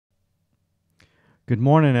Good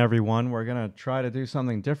morning, everyone. We're going to try to do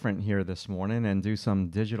something different here this morning and do some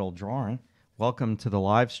digital drawing. Welcome to the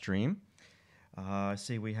live stream. I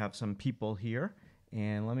see we have some people here,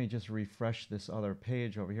 and let me just refresh this other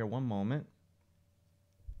page over here. One moment.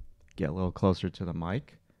 Get a little closer to the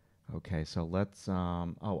mic. Okay, so let's.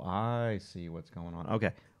 Oh, I see what's going on.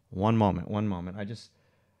 Okay, one moment. I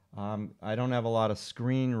don't have a lot of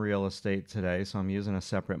screen real estate today, so I'm using a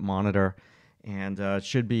separate monitor, and it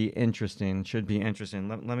should be interesting.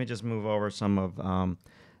 Let me just move over some of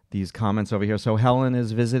these comments over here. So Helen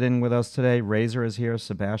is visiting with us today. Razor is here.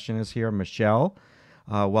 Sebastian is here. Michelle,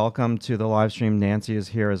 welcome to the live stream. Nancy is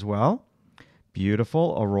here as well.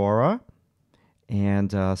 Beautiful. Aurora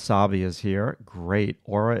and Sabi is here. Great.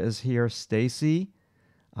 Aura is here. Stacy.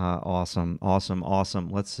 Awesome.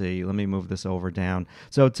 Let's see. Let me move this over down.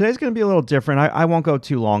 So today's going to be a little different. I won't go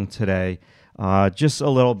too long today. Just a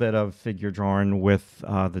little bit of figure drawing with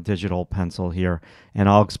the digital pencil here, and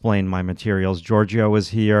I'll explain my materials. Giorgio is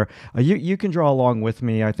here. You can draw along with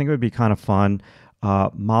me. I think it would be kind of fun.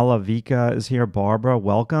 Malavika is here. Barbara,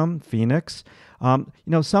 welcome. Phoenix.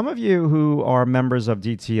 Some of you who are members of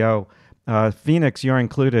DTO, Phoenix, you're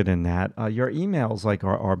included in that. Your emails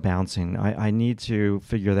are bouncing. I need to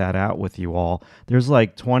figure that out with you all. There's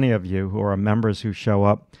like 20 of you who are members who show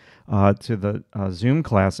up to the Zoom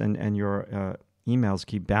class, and your emails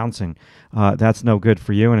keep bouncing. That's no good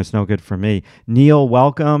for you, and it's no good for me. Neil,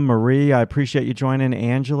 welcome. Marie, I appreciate you joining.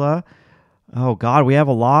 Angela. Oh, God, we have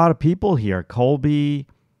a lot of people here. Colby,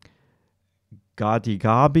 Gadi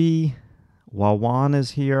Gabi, Wawan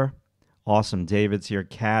is here. Awesome. David's here.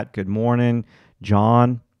 Kat, good morning.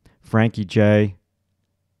 John, Frankie J,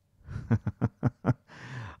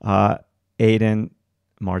 Aiden,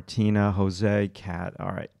 Martina, Jose, Kat.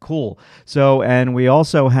 All right, cool. So, and we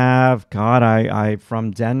also have, God, I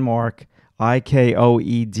from Denmark,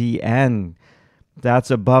 Ikoedn.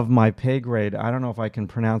 That's above my pay grade. I don't know if I can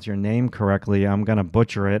pronounce your name correctly. I'm going to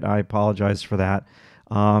butcher it. I apologize for that.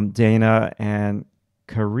 Dana and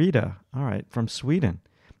Karita. All right, from Sweden.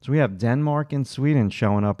 So we have Denmark and Sweden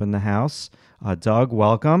showing up in the house. Doug,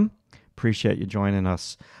 welcome. Appreciate you joining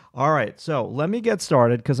us. All right, so let me get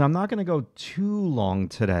started because I'm not going to go too long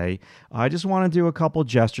today. I just want to do a couple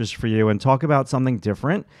gestures for you and talk about something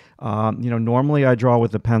different. Normally I draw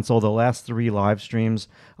with the pencil. The last 3 live streams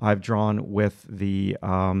I've drawn with the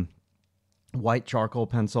white charcoal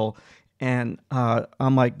pencil. And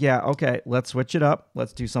I'm like, yeah, okay, let's switch it up.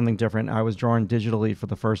 Let's do something different. I was drawing digitally for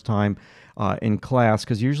the first time in class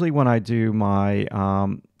because usually when I do my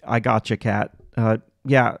I Gotcha Cat, I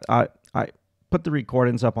put the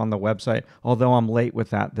recordings up on the website, although I'm late with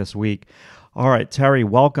that this week. All right, Terry,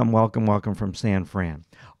 welcome from San Fran.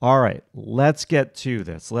 All right, let's get to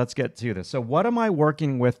this. So what am I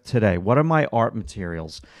working with today? What are my art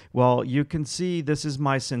materials? Well, you can see this is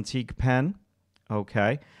my Cintiq pen,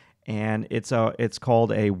 okay? And it's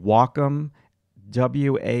called a Wacom,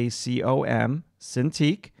 Wacom,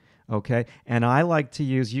 Cintiq, okay? And I like to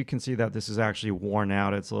use, you can see that this is actually worn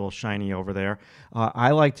out. It's a little shiny over there.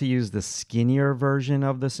 I like to use the skinnier version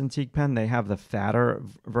of the Cintiq pen. They have the fatter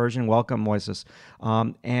version. Welcome, Moises.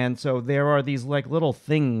 And so there are these like little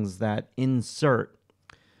things that insert.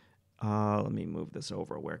 Let me move this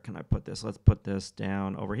over. Where can I put this? Let's put this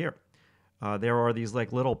down over here. There are these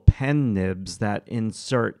like little pen nibs that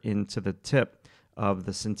insert into the tip of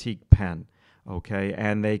the Cintiq pen, okay?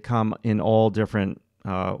 And they come in all different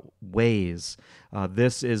ways.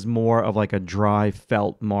 This is more of like a dry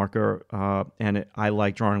felt marker, and I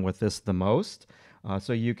like drawing with this the most.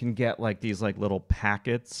 So you can get like these like little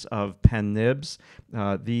packets of pen nibs.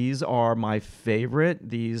 These are my favorite.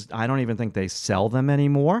 These, I don't even think they sell them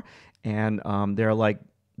anymore. And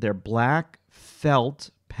they're black felt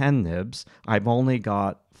pen nibs. I've only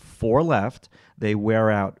got 4 left. They wear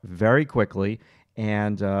out very quickly,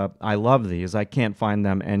 and I love these. I can't find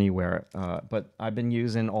them anywhere, but I've been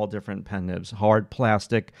using all different pen nibs. Hard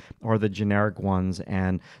plastic or the generic ones,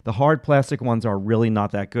 and the hard plastic ones are really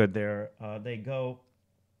not that good. You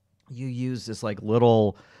use this like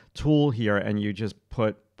little tool here, and you just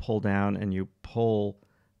pull down, and you pull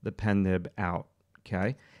the pen nib out,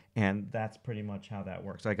 okay? And that's pretty much how that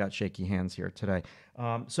works. I got shaky hands here today.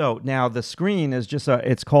 So now the screen is just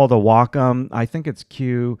it's called a Wacom. I think it's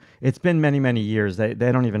Q. It's been many, many years. They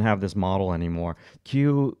don't even have this model anymore.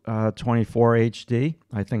 Q24 HD.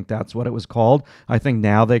 I think that's what it was called. I think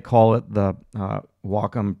now they call it the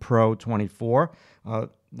Wacom Pro 24.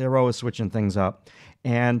 They're always switching things up.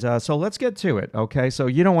 And so let's get to it, okay? So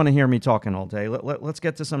you don't want to hear me talking all day. Let's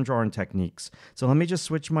get to some drawing techniques. So let me just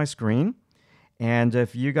switch my screen. And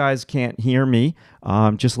if you guys can't hear me,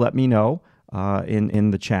 just let me know in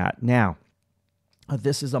the chat. Now,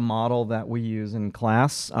 This is a model that we use in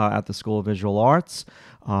class at the School of Visual Arts.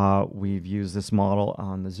 We've used this model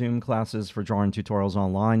on the Zoom classes for Drawing Tutorials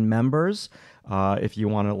Online members. If you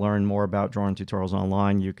want to learn more about Drawing Tutorials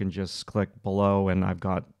Online, you can just click below, and I've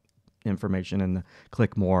got information in the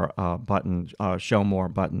click more button, show more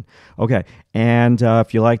button. Okay, and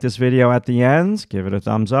if you like this video at the end, give it a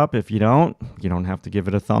thumbs up. If you don't have to give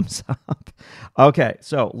it a thumbs up. Okay,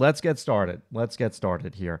 so let's get started. Let's get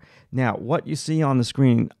started here. Now, what you see on the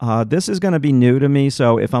screen, this is going to be new to me,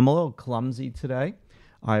 so if I'm a little clumsy today,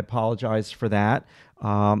 I apologize for that.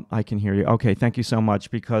 I can hear you. Okay, thank you so much,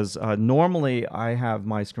 because normally I have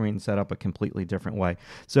my screen set up a completely different way.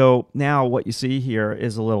 So now what you see here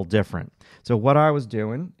is a little different. So what I was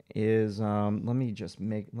doing is, let me just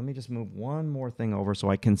move one more thing over so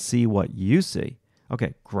I can see what you see.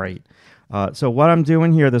 Okay, great. So what I'm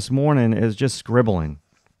doing here this morning is just scribbling.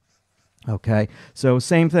 Okay, so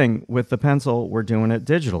same thing with the pencil, we're doing it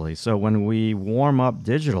digitally. So when we warm up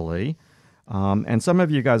digitally, and some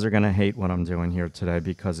of you guys are going to hate what I'm doing here today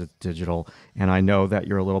because it's digital, and I know that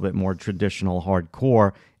you're a little bit more traditional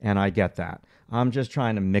hardcore, and I get that. I'm just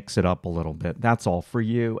trying to mix it up a little bit. That's all, for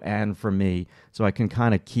you and for me, so I can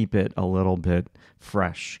kind of keep it a little bit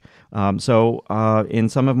fresh. In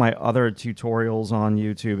some of my other tutorials on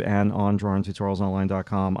YouTube and on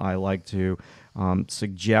drawingtutorialsonline.com, I like to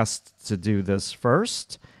suggest to do this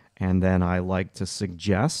first, and then I like to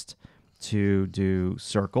suggest to do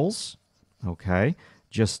circles. Okay,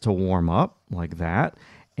 just to warm up like that.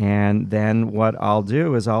 And then what I'll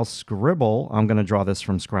do is I'll scribble. I'm going to draw this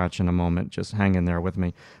from scratch in a moment. Just hang in there with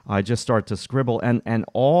me. I just start to scribble. And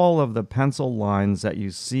all of the pencil lines that you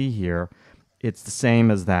see here, it's the same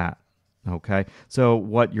as that. Okay, so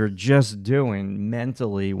what you're just doing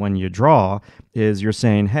mentally when you draw is you're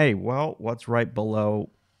saying, hey, well, what's right below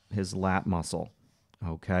his lat muscle?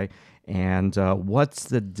 Okay, and what's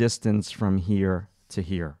the distance from here to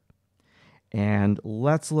here? And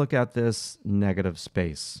let's look at this negative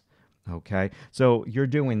space. Okay, so you're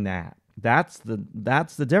doing that. That's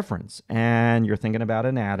the difference. And you're thinking about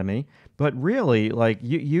anatomy, but really, like,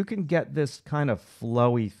 you can get this kind of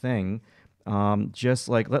flowy thing. Just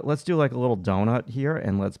like let's do like a little donut here,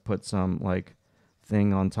 and let's put some like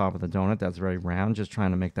thing on top of the donut that's very round. Just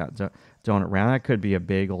trying to make that donut round. That could be a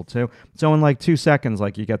bagel too. So in like 2 seconds,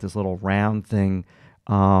 like, you get this little round thing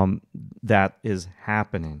that is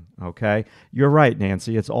happening. Okay, you're right,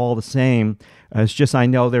 Nancy, it's all the same. It's just, I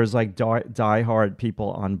know there's like die-hard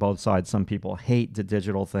people on both sides. Some people hate the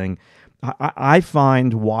digital thing. I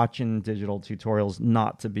find watching digital tutorials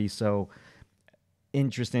not to be so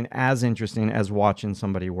interesting as watching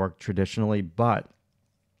somebody work traditionally, but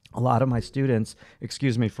a lot of my students,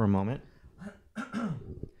 excuse me for a moment,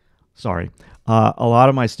 sorry. A lot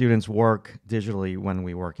of my students work digitally when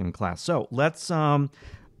we work in class. So let's,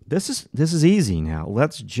 this is easy now.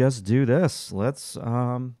 Let's just do this. Let's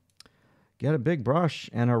get a big brush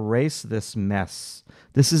and erase this mess.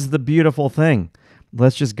 This is the beautiful thing.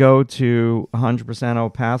 Let's just go to 100%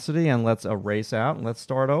 opacity and let's erase out and let's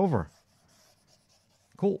start over.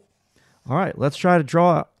 Cool. All right, let's try to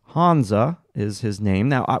draw. Hansa is his name.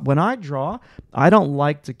 Now, when I draw, I don't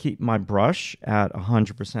like to keep my brush at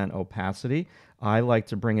 100% opacity. I like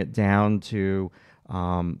to bring it down to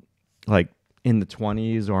like in the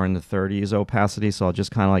 20s or in the 30s opacity. So I'll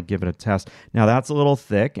just kind of like give it a test. Now, that's a little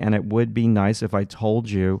thick, and it would be nice if I told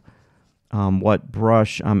you what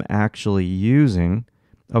brush I'm actually using.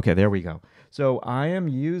 Okay, there we go. So I am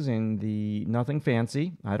using nothing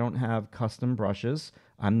fancy. I don't have custom brushes.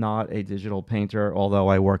 I'm not a digital painter, although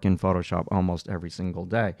I work in Photoshop almost every single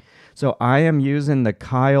day. So I am using the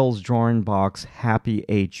Kyle's Drawing Box Happy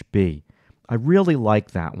HB. I really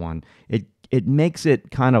like that one. It makes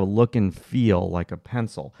it kind of look and feel like a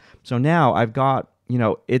pencil. So now I've got,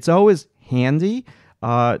 it's always handy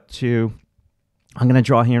I'm going to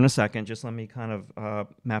draw here in a second. Just let me kind of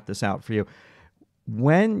map this out for you.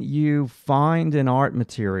 When you find an art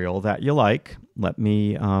material that you like, let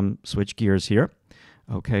me switch gears here.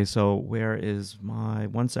 Okay, so where is my,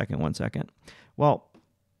 one second. Well,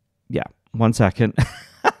 yeah, 1 second.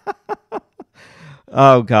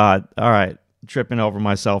 Oh, God. All right, tripping over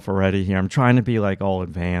myself already here. I'm trying to be like all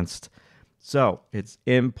advanced. So it's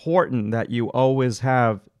important that you always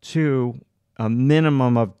have a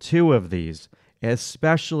minimum of 2 of these,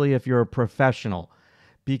 especially if you're a professional.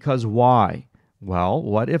 Because why? Well,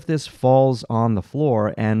 what if this falls on the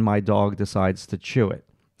floor and my dog decides to chew it?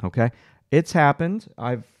 Okay, it's happened.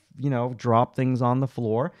 I've, dropped things on the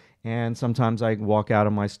floor, And sometimes I walk out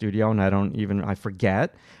of my studio and I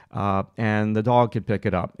forget, and the dog could pick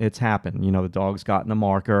it up. It's happened. The dog's gotten a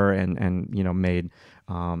marker and made,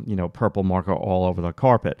 purple marker all over the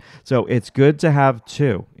carpet. So it's good to have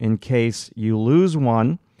two in case you lose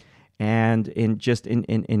one, and in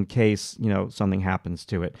case something happens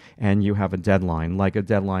to it and you have a deadline, like a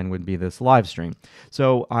deadline would be this live stream.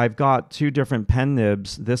 So I've got two different pen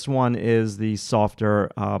nibs. This one is the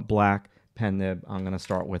softer black pen nib. I'm going to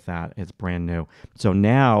start with that. It's brand new. So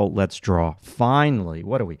now let's draw. Finally,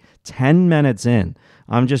 what are we, 10 minutes in?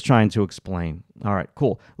 I'm just trying to explain. All right,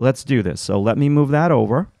 cool. Let's do this. So let me move that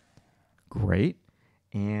over. Great.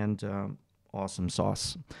 And awesome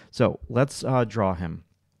sauce. So let's draw him.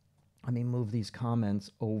 Let me move these comments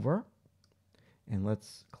over, and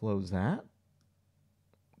let's close that.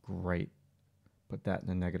 Great. Put that in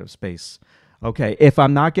a negative space. Okay, if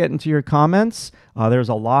I'm not getting to your comments, there's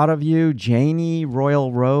a lot of you. Janie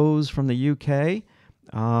Royal Rose from the UK.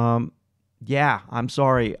 Yeah, I'm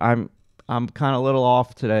sorry. I'm kind of a little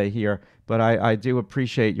off today here, but I do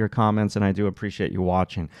appreciate your comments, and I do appreciate you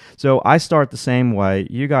watching. So I start the same way.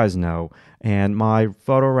 You guys know. And my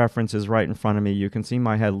photo reference is right in front of me. You can see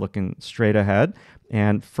my head looking straight ahead.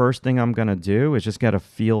 And first thing I'm going to do is just get a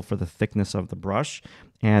feel for the thickness of the brush.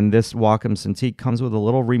 And this Wacom Cintiq comes with a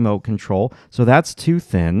little remote control. So that's too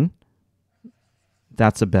thin.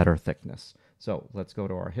 That's a better thickness. So let's go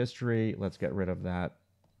to our history. Let's get rid of that.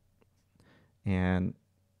 And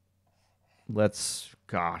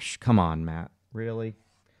gosh, come on, Matt. Really?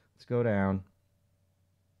 Let's go down.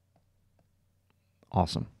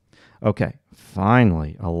 Awesome. Okay,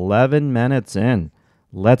 finally, 11 minutes in.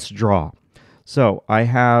 Let's draw. So I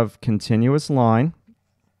have continuous line,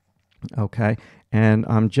 okay, and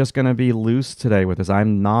I'm just going to be loose today with this.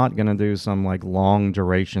 I'm not going to do some like long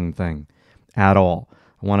duration thing at all.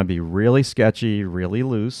 I want to be really sketchy, really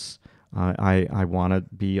loose. I want to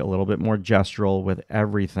be a little bit more gestural with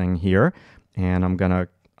everything here, and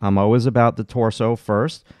I'm always about the torso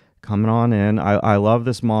first. Coming on in. I love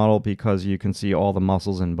this model because you can see all the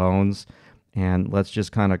muscles and bones. And let's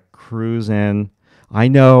just kind of cruise in. I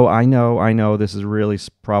know this is really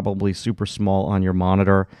probably super small on your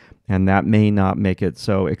monitor, and that may not make it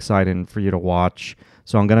so exciting for you to watch.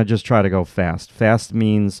 So I'm going to just try to go fast. Fast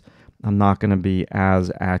means I'm not going to be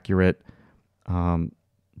as accurate,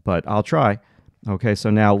 but I'll try. Okay,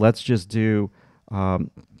 so now let's just do,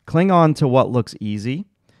 cling on to what looks easy.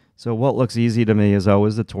 So what looks easy to me is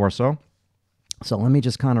always the torso. So let me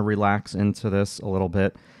just kind of relax into this a little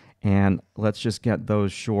bit, and let's just get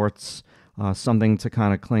those shorts, something to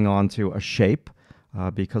kind of cling on to, a shape,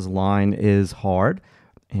 because line is hard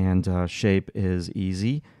and shape is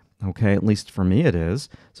easy. Okay, at least for me it is.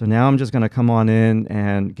 So now I'm just going to come on in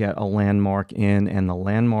and get a landmark in, and the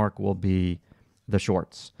landmark will be the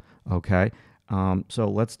shorts. Okay, so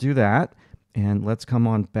let's do that. And let's come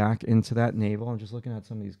on back into that navel. I'm just looking at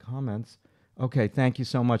some of these comments. Okay, thank you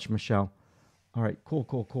so much, Michelle. All right,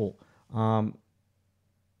 cool.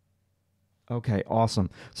 Okay, awesome.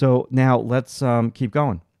 So now let's keep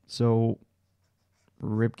going. So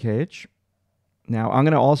rib cage. Now I'm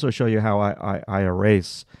going to also show you how I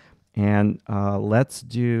erase. And let's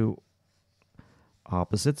do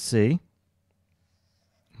opposite C.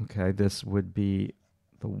 Okay, this would be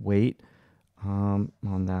the weight on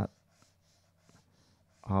that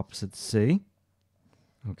opposite C.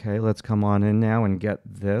 Okay, let's come on in now and get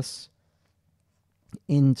this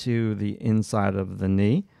into the inside of the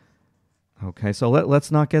knee. Okay, so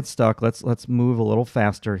let's not get stuck. Let's move a little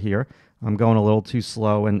faster here. I'm going a little too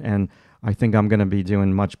slow, and I think I'm going to be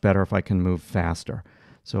doing much better if I can move faster.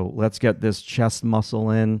 So let's get this chest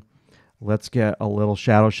muscle in. Let's get a little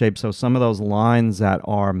shadow shape. So some of those lines that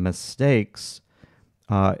are mistakes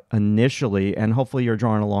initially, and hopefully you're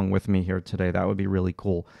drawing along with me here today. That would be really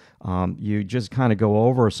cool. You just kind of go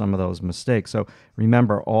over some of those mistakes. So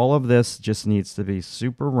remember, all of this just needs to be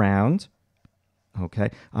super round. Okay,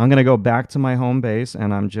 I'm going to go back to my home base,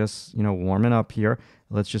 and I'm just, warming up here.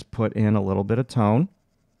 Let's just put in a little bit of tone,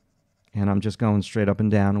 and I'm just going straight up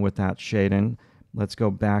and down with that shading. Let's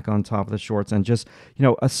go back on top of the shorts and just,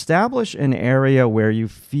 establish an area where you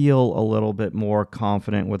feel a little bit more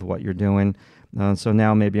confident with what you're doing. So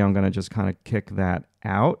now maybe I'm going to just kind of kick that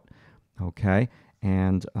out. Okay,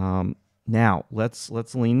 and now let's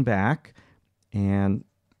lean back, and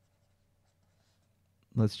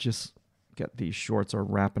let's just get these shorts are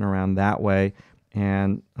wrapping around that way,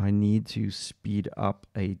 and I need to speed up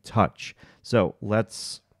a touch. So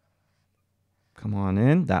let's come on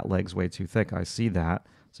in. That leg's way too thick. I see that.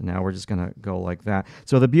 So now we're just going to go like that.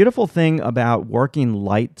 So the beautiful thing about working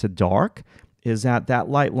light to dark is that that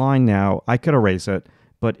light line now, I could erase it,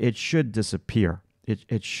 but it should disappear.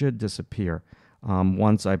 It should disappear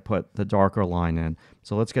once I put the darker line in.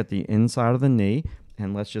 So let's get the inside of the knee,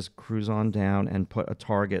 and let's just cruise on down and put a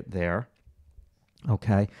target there.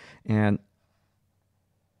 Okay, and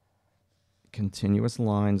continuous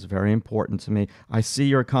lines, very important to me. I see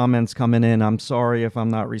your comments coming in. I'm sorry if I'm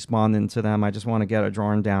not responding to them. I just want to get a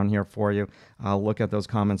drawing down here for you. I'll look at those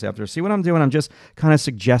comments after. See what I'm doing? I'm just kind of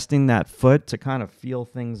suggesting that foot to kind of feel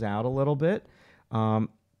things out a little bit.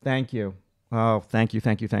 Thank you. Oh, thank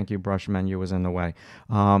you. Brush menu was in the way.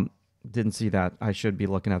 Didn't see that. I should be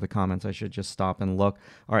looking at the comments. I should just stop and look.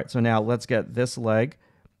 All right, so now let's get this leg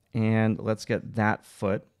and let's get that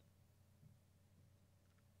foot.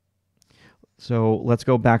 So let's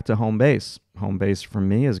go back to home base. Home base for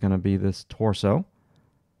me is going to be this torso.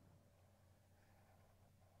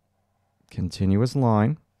 Continuous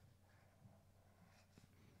line.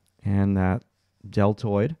 And that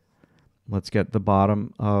deltoid. Let's get the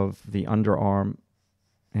bottom of the underarm,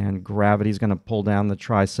 and gravity is going to pull down the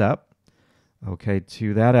tricep, okay,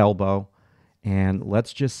 to that elbow. And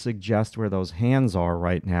let's just suggest where those hands are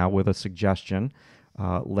right now with a suggestion.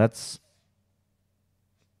 Let's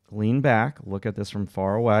lean back, look at this from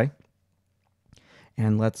far away,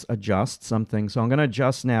 and let's adjust something. So I'm going to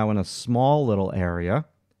adjust now in a small little area.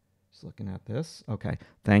 Just looking at this. Okay,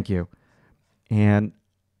 thank you. And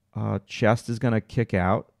chest is going to kick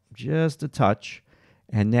out just a touch.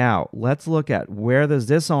 And now let's look at where does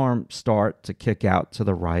this arm start to kick out to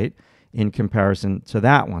the right in comparison to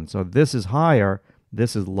that one. So this is higher,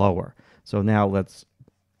 this is lower. So now let's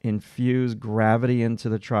infuse gravity into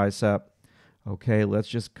the tricep. Okay, let's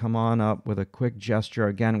just come on up with a quick gesture.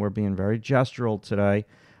 Again, we're being very gestural today.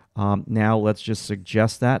 Now let's just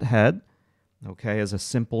suggest that head, okay, as a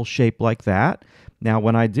simple shape like that. Now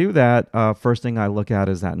when I do that, first thing I look at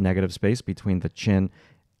is that negative space between the chin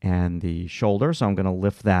and the shoulder. So I'm going to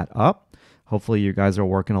lift that up. Hopefully you guys are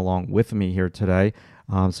working along with me here today.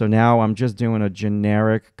 So now I'm just doing a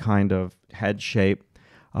generic kind of head shape.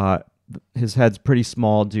 His head's pretty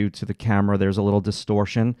small due to the camera. There's a little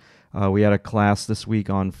distortion. We had a class this week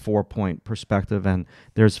on 4-point perspective, and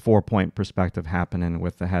there's 4-point perspective happening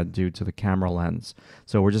with the head due to the camera lens.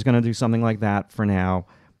 So we're just going to do something like that for now,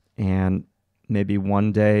 and maybe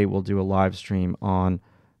one day we'll do a live stream on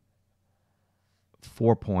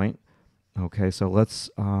 4-point. Okay, so let's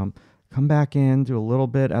come back in, do a little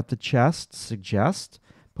bit at the chest, suggest,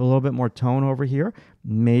 put a little bit more tone over here.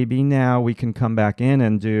 Maybe now we can come back in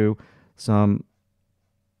and do some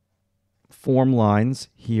form lines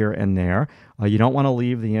here and there. You don't want to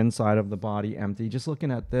leave the inside of the body empty. Just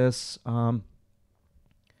looking at this.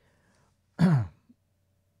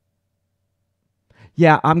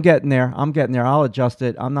 Yeah, I'm getting there. I'll adjust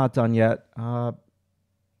it. I'm not done yet.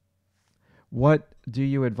 What do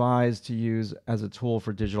you advise to use as a tool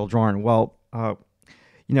for digital drawing? Well,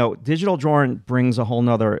 digital drawing brings a whole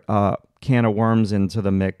nother can of worms into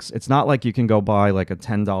the mix. It's not like you can go buy like a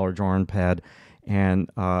 $10 drawing pad and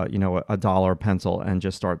a dollar pencil and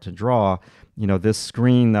just start to draw. This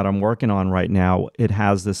screen that I'm working on right now, it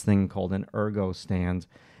has this thing called an ergo stand,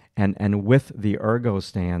 and with the ergo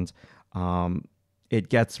stand, it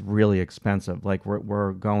gets really expensive. Like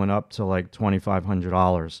we're going up to like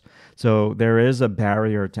 $2,500. So there is a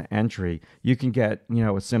barrier to entry. You can get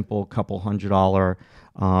a simple couple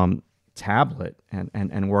 $100 tablet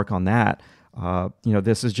and work on that.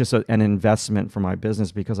 This is just an investment for my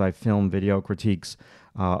business because I film video critiques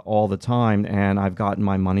all the time, and I've gotten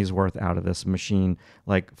my money's worth out of this machine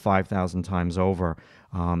like 5,000 times over.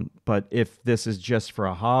 But if this is just for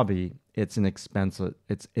a hobby, it's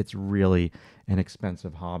really an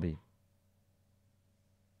expensive hobby.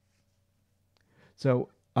 So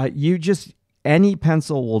any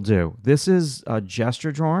pencil will do. This is a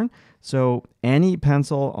gesture drawing, so any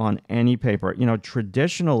pencil on any paper.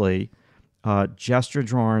 Traditionally, gesture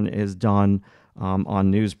drawing is done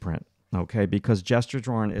on newsprint, okay? Because gesture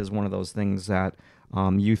drawing is one of those things that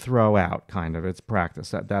you throw out, kind of. It's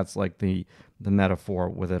practice. That's like the metaphor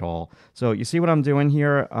with it all. So you see what I'm doing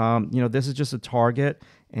here? This is just a target,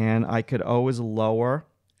 and I could always lower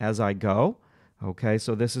as I go. Okay,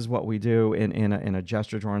 so this is what we do in a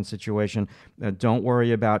gesture drawing situation. Don't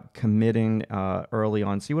worry about committing early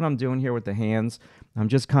on. See what I'm doing here with the hands? I'm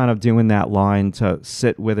just kind of doing that line to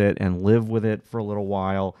sit with it and live with it for a little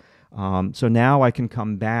while. So now I can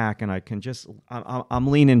come back and I can just, I'm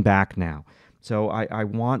leaning back now. So I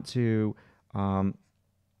want to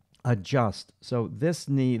adjust. So this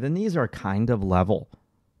knee, the knees are kind of level.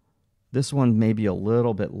 This one may be a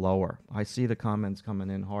little bit lower. I see the comments coming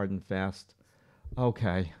in hard and fast.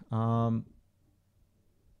 Okay.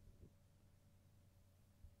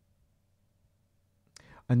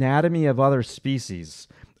 Anatomy of other species.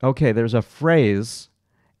 Okay, there's a phrase,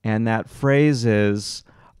 and that phrase is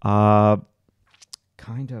uh,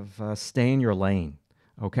 stay in your lane.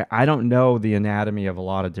 Okay, I don't know the anatomy of a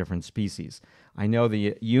lot of different species. I know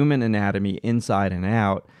the human anatomy inside and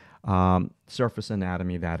out, surface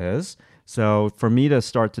anatomy, that is. So for me to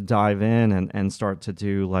start to dive in and start to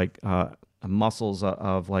do like muscles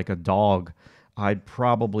of like a dog, I'd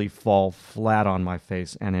probably fall flat on my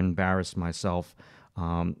face and embarrass myself.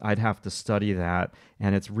 I'd have to study that,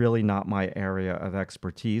 and it's really not my area of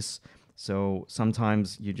expertise. So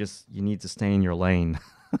sometimes you need to stay in your lane,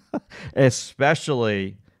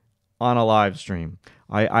 especially on a live stream.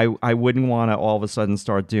 I wouldn't want to all of a sudden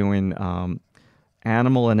start doing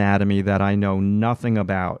animal anatomy that I know nothing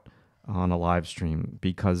about on a live stream,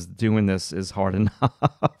 because doing this is hard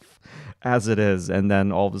enough as it is. And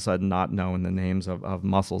then all of a sudden not knowing the names of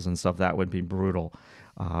muscles and stuff, that would be brutal.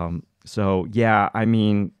 So, yeah, I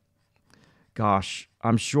mean, gosh,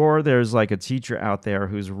 I'm sure there's like a teacher out there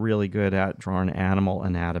who's really good at drawing animal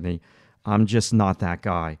anatomy. I'm just not that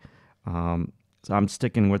guy. So I'm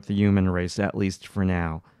sticking with the human race, at least for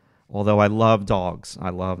now. Although I love dogs. I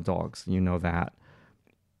love dogs. You know that.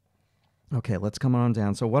 Okay, let's come on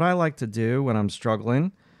down. So what I like to do when I'm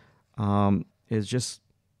struggling is just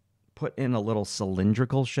put in a little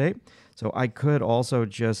cylindrical shape. So I could also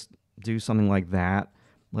just do something like that.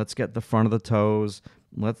 Let's get the front of the toes.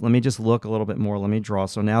 Let me just look a little bit more. Let me draw.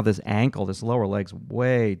 So now this ankle, this lower leg's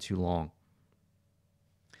way too long.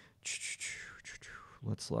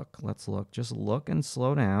 Let's look. Let's look. Just look and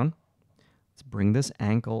slow down. Let's bring this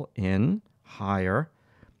ankle in higher.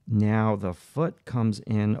 Now the foot comes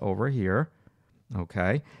in over here.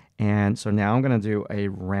 Okay. And so now I'm going to do a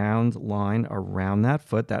round line around that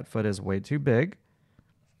foot. That foot is way too big.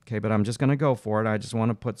 Okay, but I'm just going to go for it. I just want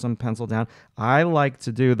to put some pencil down. I like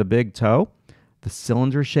to do the big toe, the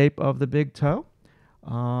cylinder shape of the big toe.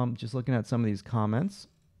 Just looking at some of these comments.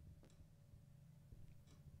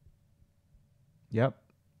 Yep.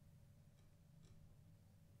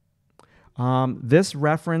 This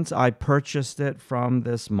reference, I purchased it from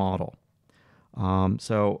this model.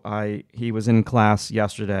 He was in class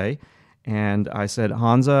yesterday, and I said,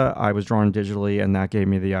 Hansa, I was drawing digitally, and that gave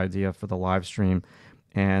me the idea for the live stream.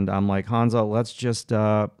 And I'm like, Hansa, let's just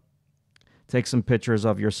take some pictures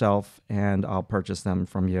of yourself, and I'll purchase them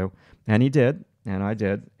from you. And he did, and I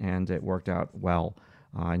did, and it worked out well.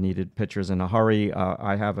 I needed pictures in a hurry.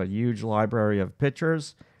 I have a huge library of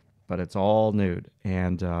pictures, but it's all nude,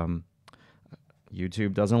 and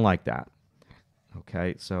YouTube doesn't like that.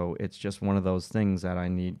 Okay, so it's just one of those things that I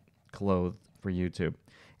need clothed for YouTube.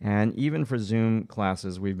 And even for Zoom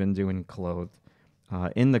classes, we've been doing clothed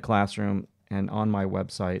in the classroom and on my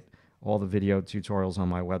website. All the video tutorials on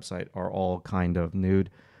my website are all kind of nude.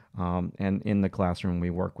 And in the classroom, we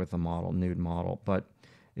work with a model, nude model. But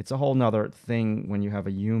it's a whole nother thing when you have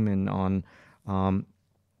a human on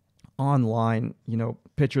online. You know,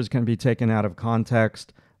 pictures can be taken out of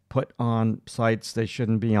context, put on sites they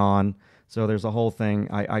shouldn't be on. So there's a whole thing.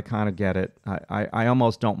 I kind of get it. I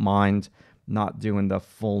almost don't mind not doing the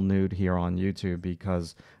full nude here on YouTube,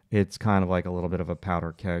 because it's kind of like a little bit of a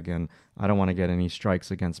powder keg, and I don't want to get any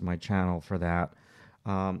strikes against my channel for that.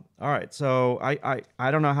 All right, so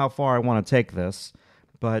I don't know how far I want to take this,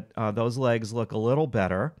 but those legs look a little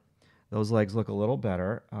better. Those legs look a little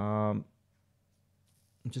better. I'm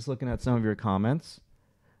just looking at some of your comments.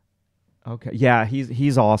 Okay, yeah,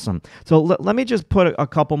 he's awesome. So let me just put a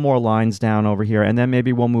couple more lines down over here, and then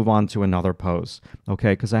maybe we'll move on to another pose,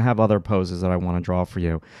 okay? Because I have other poses that I want to draw for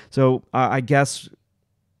you. So I guess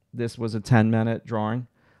this was a 10-minute drawing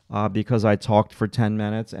because I talked for 10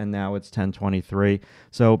 minutes, and now it's 10:23.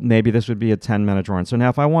 So maybe this would be a 10-minute drawing. So now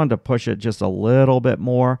if I wanted to push it just a little bit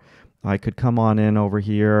more, I could come on in over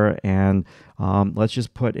here, and let's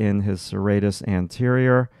just put in his serratus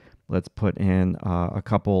anterior. Let's put in a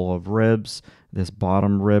couple of ribs, this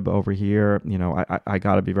bottom rib over here. You know, I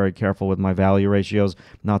got to be very careful with my value ratios,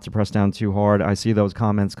 not to press down too hard. I see those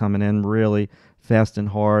comments coming in really fast and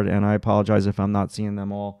hard, and I apologize if I'm not seeing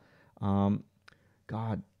them all.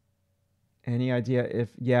 God, any idea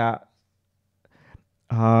if, yeah,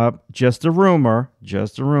 just a rumor,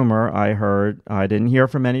 I heard. I didn't hear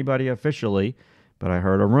from anybody officially, but I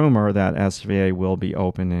heard a rumor that SVA will be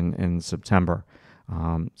open in September.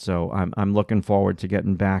 So I'm looking forward to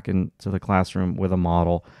getting back into the classroom with a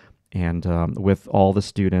model, and with all the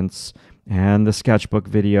students and the sketchbook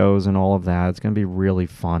videos and all of that. It's going to be really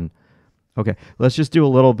fun. Okay, let's just do a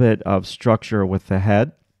little bit of structure with the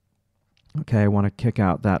head. Okay, I want to kick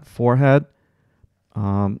out that forehead.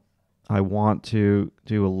 I want to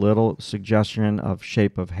do a little suggestion of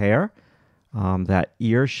shape of hair. that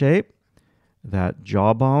ear shape, that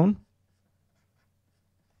jawbone,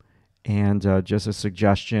 and just a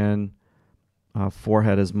suggestion,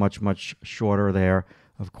 forehead is much, much shorter there.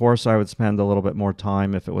 Of course, I would spend a little bit more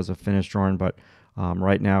time if it was a finished drawing, but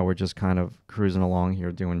right now we're just kind of cruising along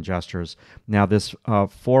here doing gestures. Now this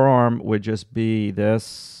forearm would just be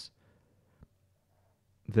this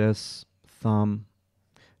thumb.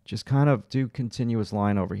 Just kind of do continuous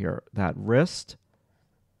line over here. That wrist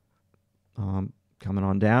coming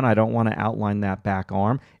on down. I don't want to outline that back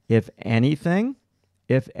arm. If anything,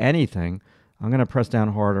 I'm going to press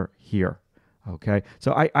down harder here. Okay,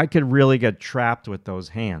 so I could really get trapped with those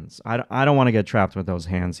hands. I don't want to get trapped with those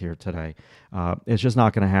hands here today. It's just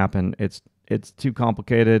not going to happen. It's too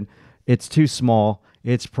complicated. It's too small.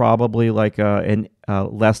 It's probably like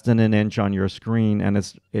less than an inch on your screen, and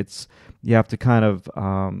it's you have to kind of.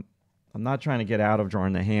 I'm not trying to get out of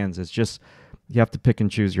drawing the hands. It's just you have to pick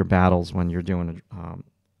and choose your battles when you're doing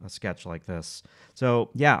a sketch like this.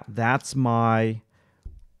 So yeah, that's my.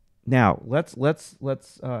 Now, let's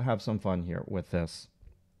have some fun here with this.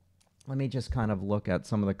 Let me just kind of look at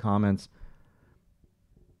some of the comments.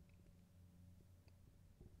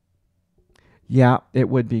 Yeah, it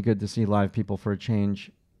would be good to see live people for a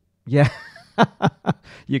change. Yeah,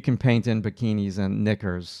 you can paint in bikinis and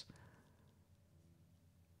knickers.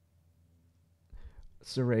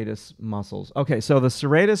 Serratus muscles. Okay, so the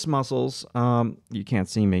serratus muscles, you can't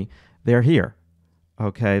see me. They're here.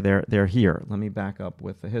 Okay, they're here. Let me back up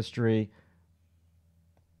with the history.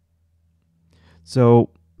 So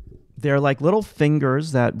they're like little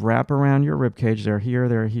fingers that wrap around your rib cage. They're here,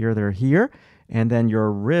 they're here, they're here, and then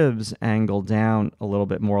your ribs angle down a little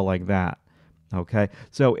bit more like that. Okay,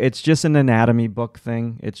 so it's just an anatomy book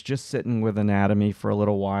thing. It's just sitting with anatomy for a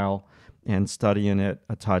little while and studying it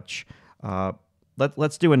a touch.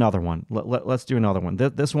 Let's do another one. Let's do another one.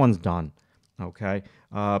 This one's done. Okay,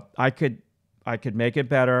 I could make it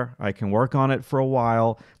better. I can work on it for a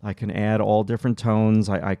while. I can add all different tones.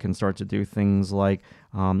 I can start to do things like,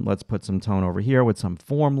 let's put some tone over here with some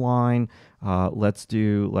form line. Let's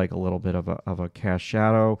do like a little bit of a cast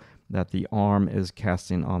shadow that the arm is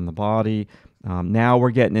casting on the body. Now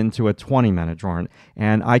we're getting into a 20-minute drawing,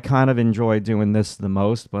 and I kind of enjoy doing this the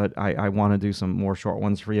most, but I want to do some more short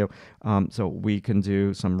ones for you. So we can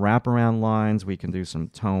do some wraparound lines. We can do some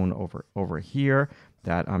tone over here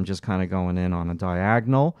that I'm just kind of going in on a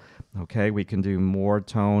diagonal. Okay, we can do more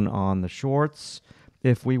tone on the shorts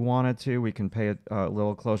if we wanted to. We can pay a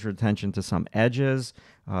little closer attention to some edges.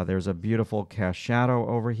 There's a beautiful cast shadow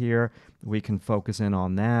over here. We can focus in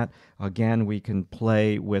on that. Again, we can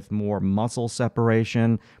play with more muscle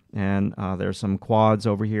separation, and there's some quads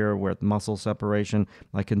over here with muscle separation.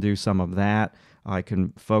 I can do some of that. I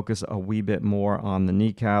can focus a wee bit more on the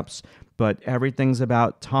kneecaps, but everything's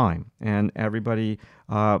about time, and everybody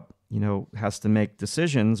has to make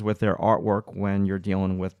decisions with their artwork when you're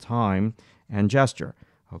dealing with time and gesture.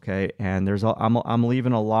 Okay, and I'm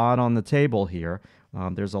leaving a lot on the table here.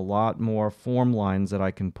 There's a lot more form lines that I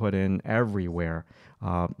can put in everywhere.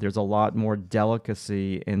 There's a lot more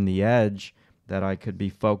delicacy in the edge that I could be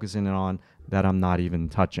focusing on that I'm not even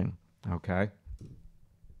touching. Okay.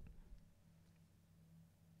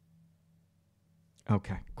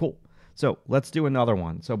 Okay, cool. So let's do another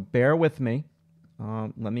one. So bear with me.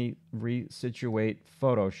 Let me resituate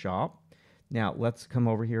Photoshop. Now let's come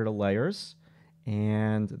over here to layers.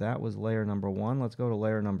 And that was layer number 1. Let's go to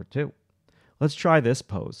layer number 2. Let's try this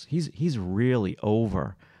pose. He's really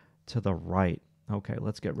over to the right. Okay,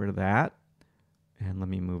 let's get rid of that. And let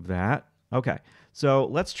me move that. Okay, so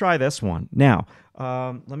let's try this one. Now,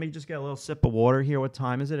 let me just get a little sip of water here. What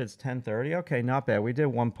time is it? It's 10:30. Okay, not bad. We did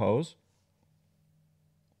one pose.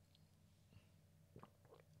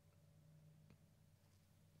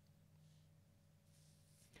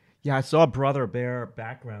 Yeah, I saw Brother Bear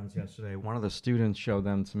backgrounds yesterday. One of the students showed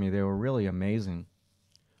them to me. They were really amazing.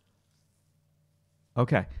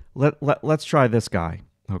 Okay, let's try this guy.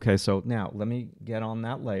 Okay, so now let me get on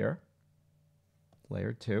that layer.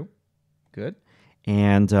 Layer 2. Good.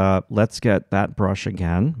 And let's get that brush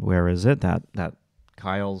again. Where is it? That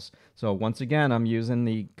Kyle's. So once again, I'm using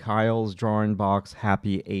the Kyle's Drawing Box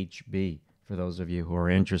Happy HB for those of you who are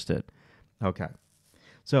interested. Okay.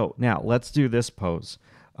 So now let's do this pose.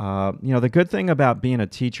 The good thing about being a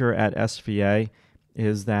teacher at SVA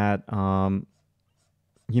is that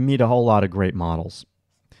you meet a whole lot of great models.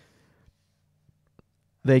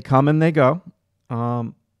 They come and they go.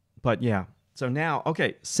 But yeah. So now,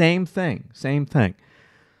 okay, same thing.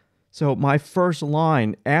 So my first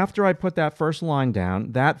line, after I put that first line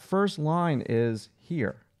down, that first line is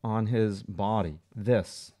here on his body.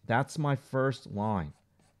 That's my first line.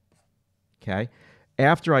 Okay.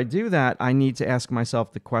 After I do that, I need to ask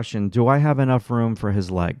myself the question, do I have enough room for his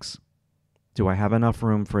legs? Do I have enough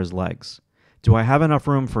room for his legs? Do I have enough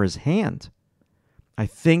room for his hand? I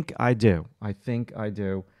think I do. I think I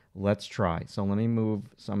do. Let's try. So let me move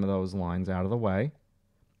some of those lines out of the way.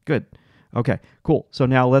 Good. Okay, cool. So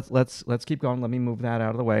now let's keep going. Let me move that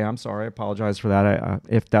out of the way. I'm sorry. I apologize for that.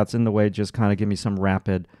 If that's in the way, just kind of give me some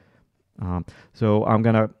rapid. So I'm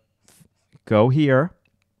going to go here,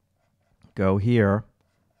 go here,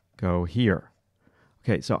 go here.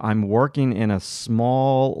 Okay, so I'm working in a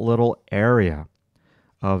small little area,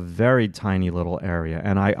 a very tiny little area,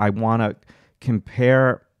 and I want to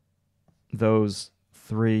compare those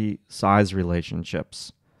three size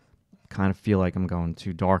relationships. Kind of feel like I'm going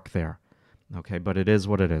too dark there. Okay, but it is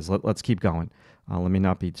what it is. Let's keep going. Let me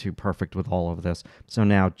not be too perfect with all of this. So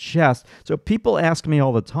now chest. So people ask me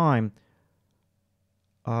all the time,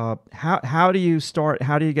 how do you start?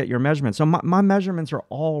 How do you get your measurements? So my measurements are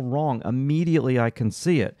all wrong. Immediately I can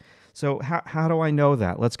see it. So how do I know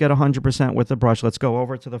that? Let's get 100% with the brush. Let's go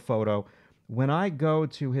over to the photo. When I go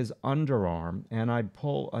to his underarm and I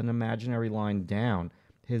pull an imaginary line down,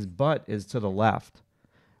 his butt is to the left.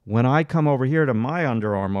 When I come over here to my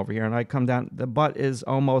underarm over here and I come down, the butt is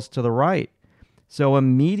almost to the right. So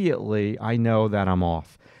immediately I know that I'm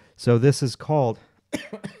off. So this is called,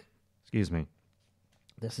 excuse me,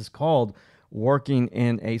 this is called working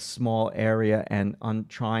in a small area and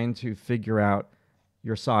trying to figure out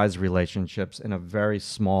your size relationships in a very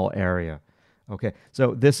small area. Okay,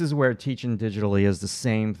 so this is where teaching digitally is the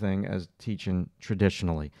same thing as teaching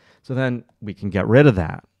traditionally. So then we can get rid of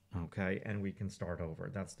that. Okay, and we can start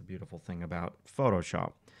over. That's the beautiful thing about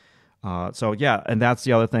Photoshop. So yeah, and that's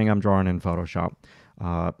the other thing I'm drawing in Photoshop.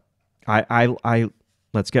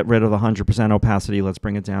 Let's get rid of the 100% opacity. Let's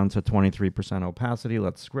bring it down to 23% opacity.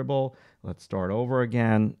 Let's scribble. Let's start over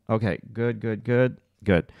again. Okay, good, good, good,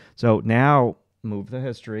 good. So now move the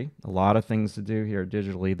history. A lot of things to do here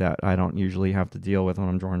digitally that I don't usually have to deal with when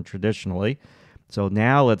I'm drawing traditionally. So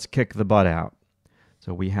now let's kick the butt out.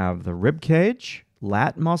 So we have the rib cage,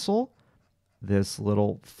 lat muscle, this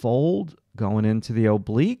little fold going into the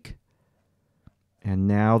oblique, and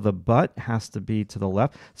now the butt has to be to the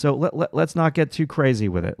left. So let's not get too crazy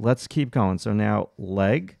with it. Let's keep going. So now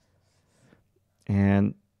leg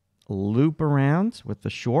and loop around with the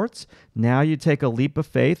shorts. Now you take a leap of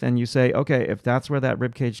faith and you say, okay, if that's where that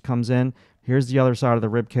rib cage comes in, here's the other side of the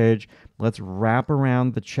rib cage. Let's wrap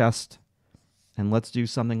around the chest and let's do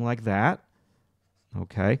something like that.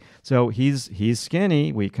 Okay, so he's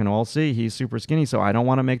skinny. We can all see he's super skinny, so I don't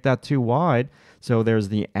want to make that too wide. So there's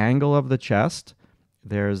the angle of the chest.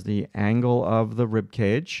 There's the angle of the rib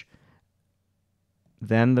cage.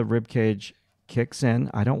 Then the rib cage kicks in.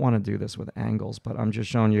 I don't want to do this with angles, but I'm just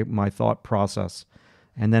showing you my thought process.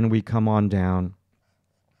 And then we come on down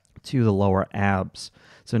to the lower abs.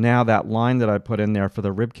 So now that line that I put in there for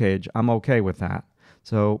the rib cage, I'm okay with that.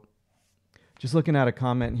 So just looking at a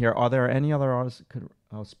comment here, are there any other artists?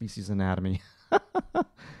 Species anatomy.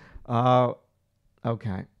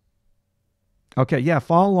 Okay. Okay, yeah,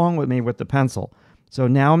 follow along with me with the pencil. So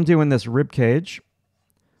now I'm doing this rib cage.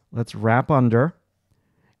 Let's wrap under.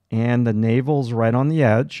 And the navel's right on the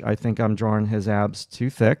edge. I think I'm drawing his abs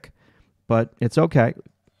too thick, but it's okay.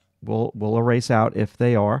 We'll erase out if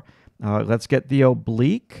they are. Let's get the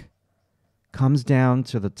oblique. Comes down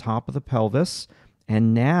to the top of the pelvis.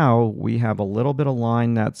 And now we have a little bit of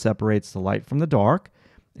line that separates the light from the dark,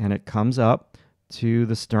 and it comes up to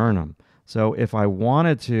the sternum. So if I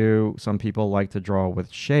wanted to, some people like to draw with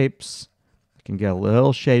shapes. I can get a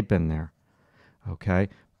little shape in there. Okay,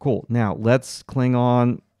 cool. Now let's cling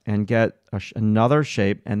on and get another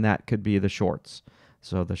shape, and that could be the shorts.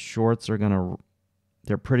 So the shorts are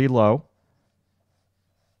they're pretty low.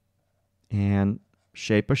 And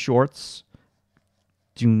shape of shorts.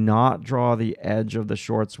 Do not draw the edge of the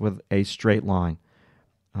shorts with a straight line.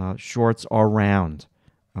 Shorts are round.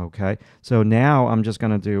 Okay, so now I'm just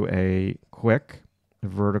going to do a quick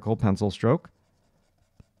vertical pencil stroke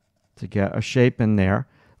to get a shape in there.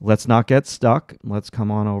 Let's not get stuck. Let's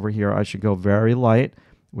come on over here. I should go very light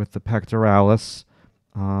with the pectoralis.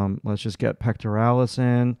 Let's just get pectoralis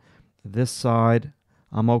in. This side,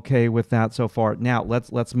 I'm okay with that so far. Now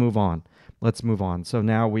let's move on. Let's move on. So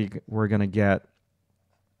now we're going to get.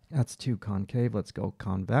 That's too concave. Let's go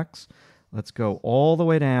convex. Let's go all the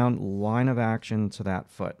way down, line of action to that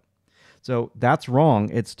foot. So that's wrong.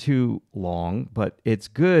 It's too long, but it's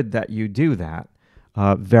good that you do that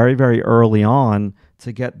very, very early on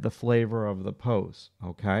to get the flavor of the pose,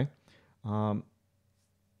 okay?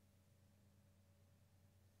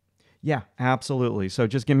 Yeah, absolutely. So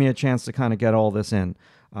just give me a chance to kind of get all this in.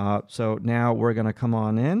 So now we're going to come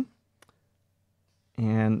on in,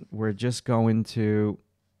 and we're just going to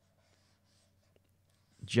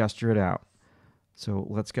gesture it out. So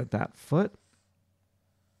let's get that foot.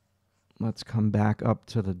 Let's come back up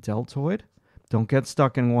to the deltoid. Don't get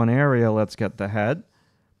stuck in one area. Let's get the head.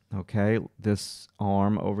 Okay, this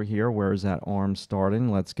arm over here, where is that arm starting?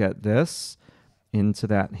 Let's get this into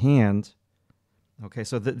that hand. Okay,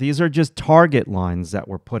 so these are just target lines that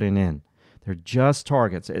we're putting in. They're just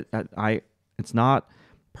targets. It's not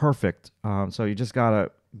perfect, so you just got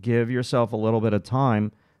to give yourself a little bit of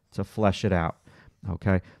time to flesh it out.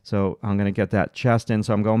 Okay, so I'm going to get that chest in.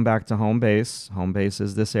 So I'm going back to home base. Home base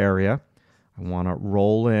is this area. I want to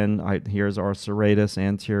roll in. Here's our serratus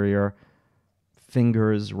anterior,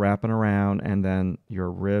 fingers wrapping around, and then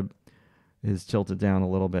your rib is tilted down a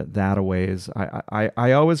little bit that a ways.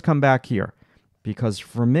 I always come back here because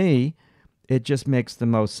for me, it just makes the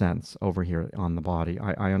most sense over here on the body.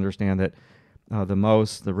 I understand that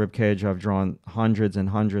the rib cage, I've drawn hundreds and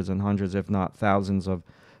hundreds and hundreds, if not thousands of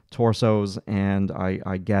torsos, and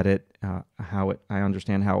I get it, I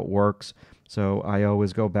understand how it works. So I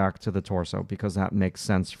always go back to the torso because that makes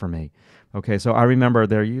sense for me. Okay, so I remember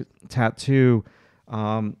tattoo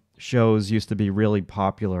shows used to be really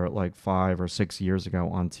popular like 5 or 6 years ago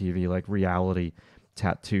on TV, like reality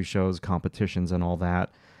tattoo shows, competitions, and all that.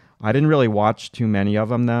 I didn't really watch too many of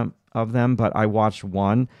them, but I watched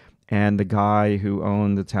one, and the guy who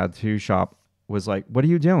owned the tattoo shop was like, "What are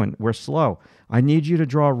you doing? We're slow. I need you to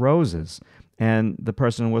draw roses." And the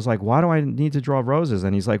person was like, "Why do I need to draw roses?"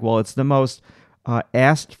 And he's like, "Well, it's the most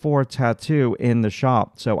asked for tattoo in the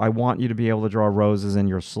shop, so I want you to be able to draw roses in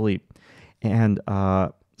your sleep." And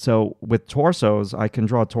so with torsos, I can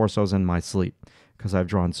draw torsos in my sleep because I've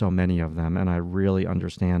drawn so many of them, and I really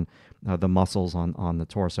understand the muscles on the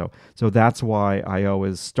torso. So that's why I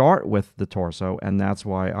always start with the torso, and that's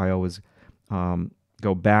why I always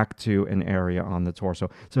go back to an area on the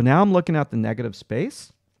torso. So now I'm looking at the negative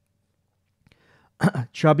space.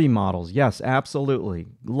 Chubby models. Yes, absolutely.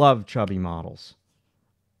 Love chubby models.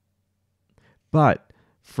 But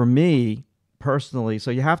for me personally,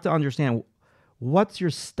 so you have to understand what's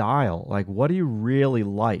your style? Like, what do you really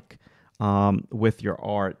like with your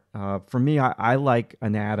art? For me, I like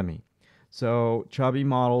anatomy. So chubby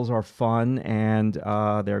models are fun, and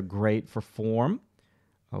they're great for form.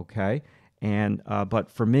 Okay. And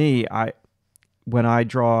but for me, when I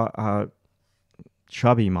draw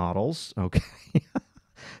chubby models, okay,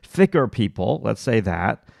 thicker people, let's say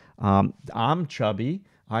that. I'm chubby.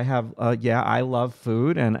 I love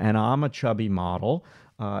food, and I'm a chubby model.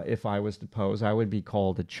 If I was to pose, I would be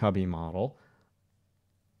called a chubby model.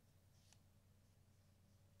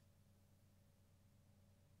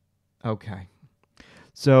 Okay.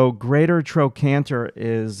 So greater trochanter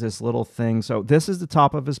is this little thing. So this is the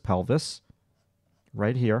top of his pelvis,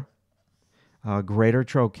 right here. Greater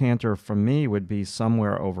trochanter for me would be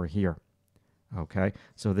somewhere over here. Okay,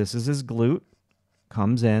 so this is his glute,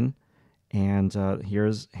 comes in, and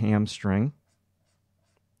here's hamstring.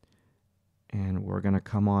 And we're going to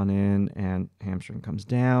come on in, and hamstring comes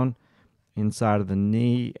down, inside of the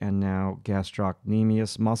knee, and now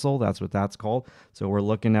gastrocnemius muscle. That's what that's called. So we're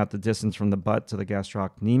looking at the distance from the butt to the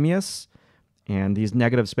gastrocnemius and these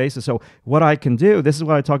negative spaces. So what I can do, this is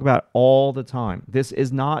what I talk about all the time. This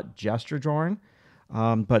is not gesture drawing,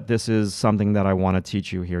 but this is something that I want to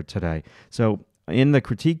teach you here today. So in the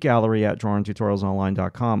critique gallery at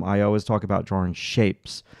drawingtutorialsonline.com, I always talk about drawing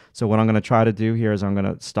shapes. So what I'm going to try to do here is I'm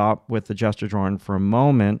going to stop with the gesture drawing for a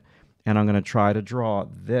moment, and I'm going to try to draw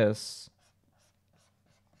this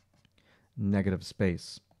negative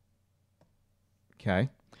space. Okay,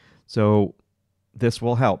 so this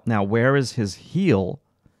will help. Now, where is his heel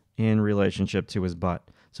in relationship to his butt?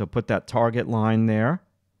 So put that target line there.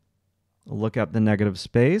 Look at the negative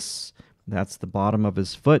space. That's the bottom of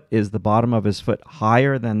his foot. Is the bottom of his foot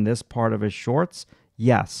higher than this part of his shorts?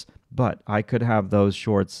 Yes, but I could have those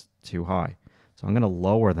shorts too high. So I'm going to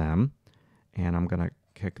lower them, and I'm going to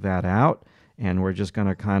kick that out, and we're just going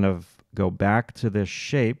to kind of go back to this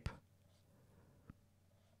shape.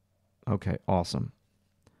 Okay, awesome.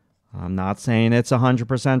 I'm not saying it's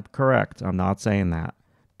 100% correct. I'm not saying that,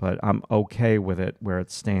 but I'm okay with it where it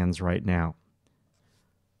stands right now.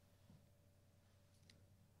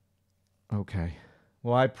 Okay.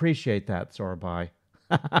 Well, I appreciate that, Sorbai.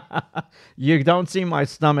 You don't see my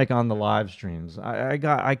stomach on the live streams.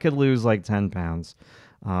 I could lose like 10 pounds.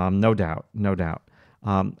 No doubt. No doubt.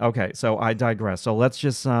 Okay, so I digress. So let's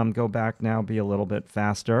just go back now, be a little bit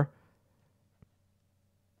faster.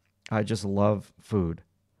 I just love food.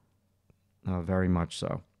 Very much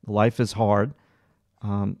so. Life is hard,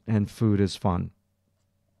 and food is fun.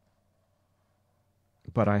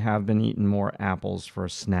 but I have been eating more apples for a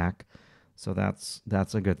snack, so that's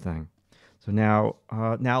a good thing. So now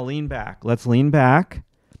lean back. Let's lean back.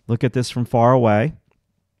 Look at this from far away.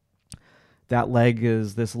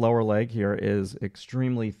 This lower leg here is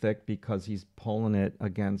extremely thick because he's pulling it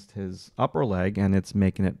against his upper leg, and it's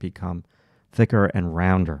making it become thicker and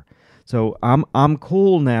rounder. So I'm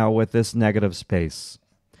cool now with this negative space.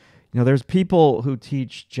 There's people who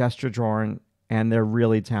teach gesture drawing, and they're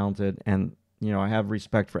really talented, and I have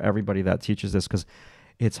respect for everybody that teaches this because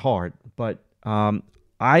it's hard. But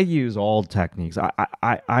I use all techniques.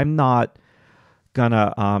 I'm not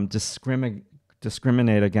gonna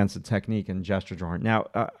discriminate against a technique in gesture drawing. Now,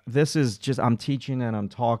 this is just, I'm teaching and I'm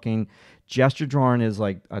talking. Gesture drawing is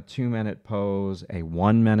like a 2-minute pose, a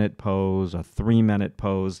 1-minute pose, a 3-minute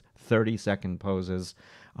pose, 30-second poses.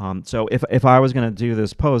 So if I was going to do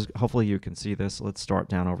this pose, hopefully you can see this. Let's start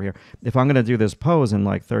down over here. If I'm going to do this pose in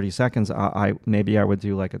like 30 seconds, maybe I would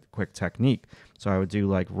do like a quick technique. So I would do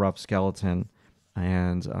like rough skeleton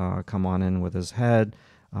and come on in with his head.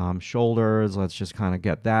 Shoulders, let's just kind of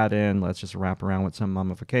get that in. Let's just wrap around with some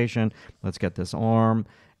mummification. Let's get this arm.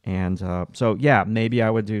 And so, yeah, maybe I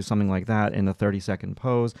would do something like that in a 30-second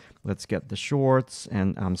pose. Let's get the shorts,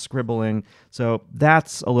 and I'm scribbling. So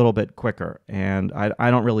that's a little bit quicker, and I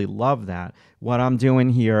don't really love that. What I'm doing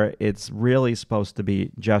here, it's really supposed to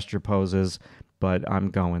be gesture poses, but I'm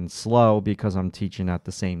going slow because I'm teaching at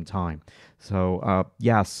the same time. So,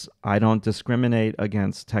 yes, I don't discriminate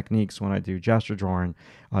against techniques when I do gesture drawing.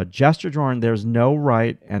 Gesture drawing, there's no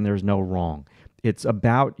right and there's no wrong. It's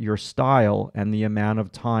about your style and the amount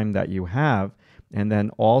of time that you have, and then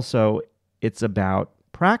also it's about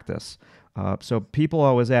practice. So people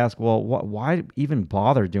always ask, well, why even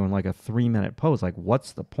bother doing like a 3-minute pose? Like,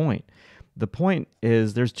 what's the point? The point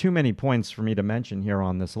is there's too many points for me to mention here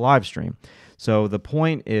on this live stream. So the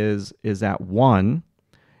point is that 1,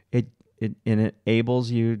 it enables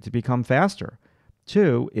you to become faster.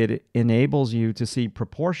 2, it enables you to see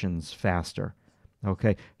proportions faster.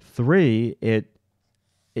 Okay. 3, it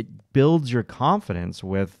builds your confidence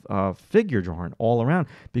with figure drawing all around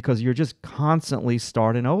because you're just constantly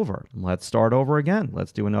starting over. Let's start over again.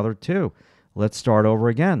 Let's do another 2. Let's start over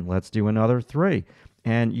again. Let's do another 3.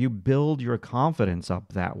 And you build your confidence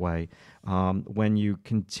up that way when you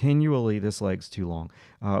continually, this leg's too long,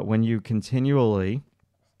 when you continually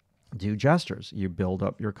do gestures, you build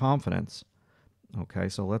up your confidence. Okay,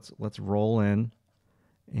 so let's roll in,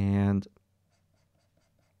 and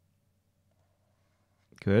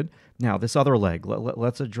good. Now this other leg,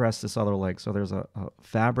 let's address this other leg. So there's a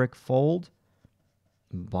fabric fold,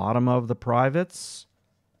 bottom of the privates.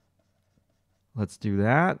 Let's do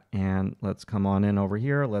that, and let's come on in over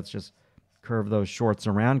here. Let's just curve those shorts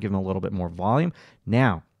around, give them a little bit more volume.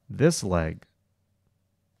 Now this leg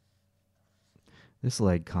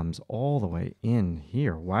comes all the way in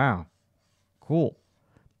here. Wow. Cool.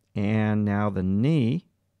 And now the knee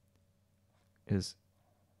is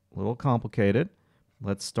a little complicated.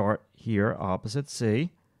 Let's start here, opposite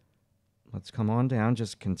C. Let's come on down,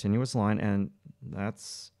 just continuous line, and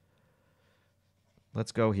let's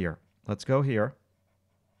go here. Let's go here.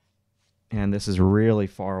 And this is really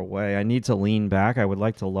far away. I need to lean back. I would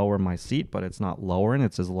like to lower my seat, but it's not lowering.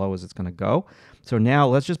 It's as low as it's going to go. So now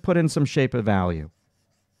let's just put in some shape of value.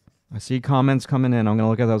 I see comments coming in. I'm going to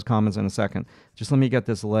look at those comments in a second. Just let me get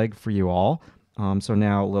this leg for you all. So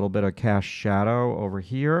now a little bit of cast shadow over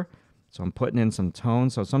here. So I'm putting in some tone.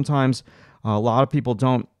 So sometimes a lot of people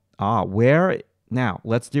don't, where? Now,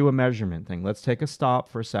 let's do a measurement thing. Let's take a stop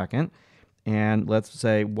for a second. And let's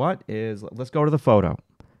say, let's go to the photo.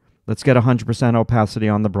 Let's get 100% opacity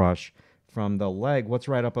on the brush. From the leg, what's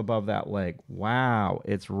right up above that leg? Wow,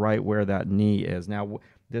 it's right where that knee is. Now,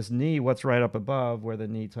 this knee, what's right up above where the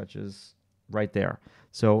knee touches? Right there.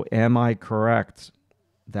 So am I correct?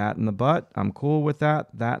 That in the butt, I'm cool with that.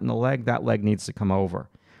 That in the leg, that leg needs to come over.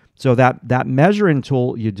 So that measuring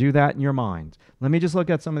tool, you do that in your mind. Let me just look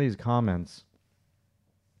at some of these comments.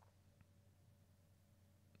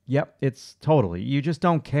 Yep, it's totally. You just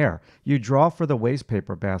don't care. You draw for the waste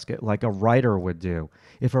paper basket like a writer would do.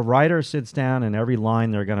 If a writer sits down and every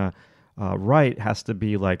line they're going to write has to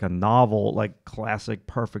be like a novel, like classic,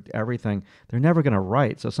 perfect everything, they're never going to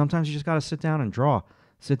write. So sometimes you just got to sit down and draw.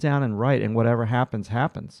 Sit down and write, and whatever happens,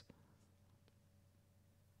 happens.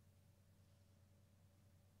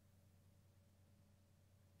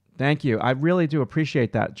 Thank you. I really do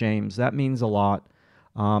appreciate that, James. That means a lot.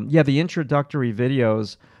 Yeah, the introductory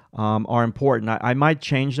videos are important. I might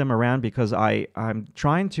change them around because I'm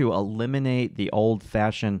trying to eliminate the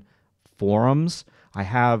old-fashioned forums. I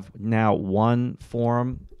have now one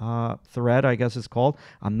forum thread, I guess it's called.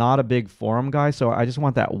 I'm not a big forum guy, so I just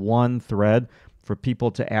want that one thread for people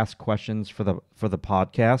to ask questions for the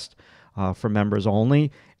podcast, for members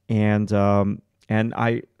only. And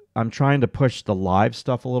I'm trying to push the live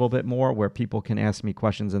stuff a little bit more, where people can ask me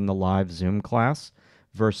questions in the live Zoom class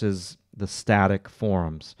versus the static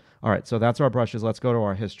forums. All right, so that's our brushes. Let's go to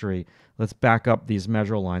our history. Let's back up these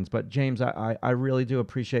measure lines. But James, I really do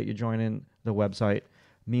appreciate you joining the website.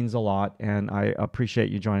 Means a lot, and I appreciate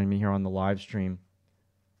you joining me here on the live stream.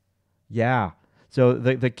 Yeah. So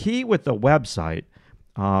the key with the website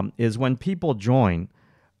is when people join,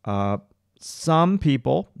 some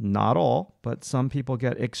people, not all, but some people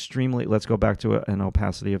get extremely, let's go back to an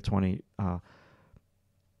opacity of 20.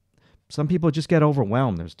 Some people just get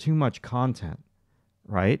overwhelmed. There's too much content,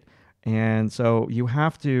 right? And so you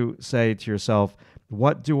have to say to yourself,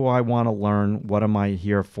 what do I want to learn? What am I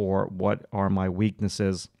here for? What are my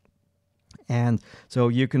weaknesses? And so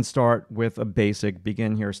you can start with a basic,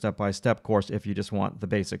 begin here step-by-step course if you just want the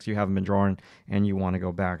basics. You haven't been drawing and you want to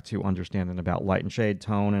go back to understanding about light and shade,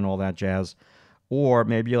 tone, and all that jazz. Or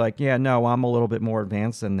maybe you're like, yeah, no, I'm a little bit more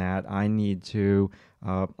advanced than that. I need to,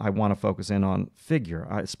 I want to focus in on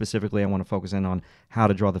figure. Specifically, I want to focus in on how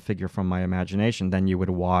to draw the figure from my imagination. Then you would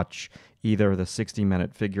watch either the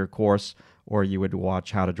 60-minute figure course, or you would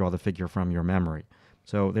watch how to draw the figure from your memory.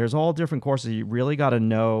 So there's all different courses. You really got to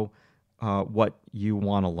know what you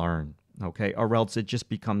want to learn, okay? Or else it just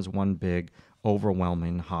becomes one big,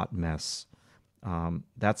 overwhelming, hot mess.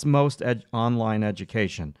 That's most online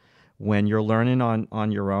education. When you're learning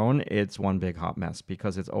on your own, it's one big hot mess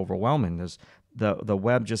because it's overwhelming. The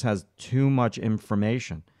web just has too much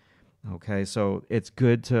information, okay? So it's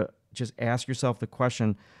good to just ask yourself the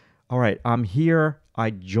question, all right, I'm here,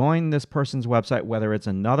 I joined this person's website, whether it's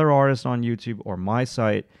another artist on YouTube or my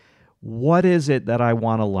site, what is it that I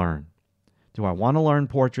want to learn? Do I want to learn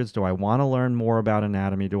portraits? Do I want to learn more about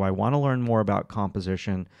anatomy? Do I want to learn more about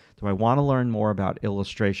composition? Do I want to learn more about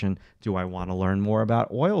illustration? Do I want to learn more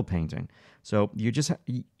about oil painting? So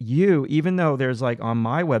even though there's like on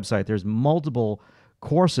my website, there's multiple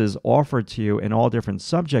courses offered to you in all different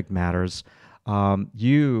subject matters,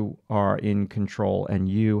 you are in control and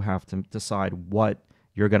you have to decide what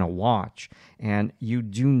you're going to watch. And you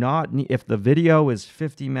do not need, if the video is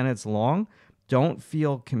 50 minutes long, don't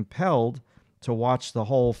feel compelled to watch the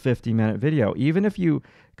whole 50-minute video. Even if you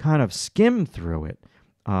kind of skim through it,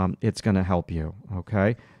 it's going to help you,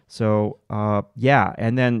 okay? So, yeah,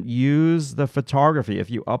 and then use the photography.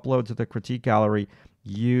 If you upload to the critique gallery,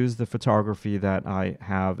 use the photography that I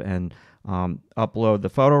have and upload the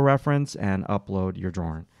photo reference and upload your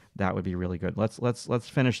drawing. That would be really good. Let's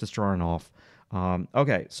finish this drawing off.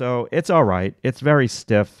 Okay, so it's all right. It's very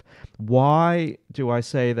stiff. Why do I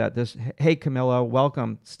say that this? Hey, Camilla,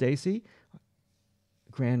 welcome. Stacy?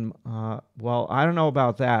 Well, I don't know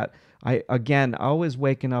about that. Again, always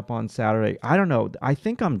waking up on Saturday. I don't know. I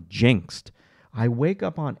think I'm jinxed. I wake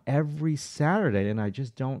up on every Saturday and I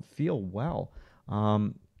just don't feel well.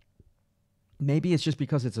 Maybe it's just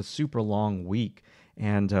because it's a super long week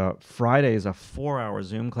and Friday is a 4-hour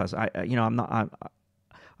Zoom class. I'm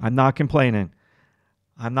not complaining.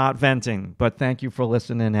 I'm not venting, but thank you for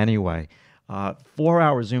listening anyway.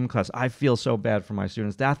 4-hour Zoom class. I feel so bad for my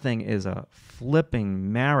students. That thing is a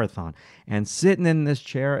flipping marathon. And sitting in this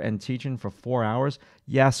chair and teaching for 4 hours,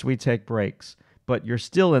 yes, we take breaks, but you're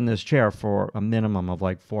still in this chair for a minimum of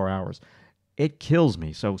like 4 hours. It kills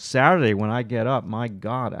me. So Saturday when I get up, my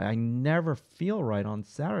God, I never feel right on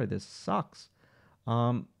Saturday. This sucks.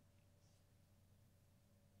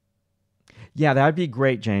 Yeah, that'd be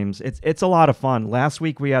great, James. It's a lot of fun. Last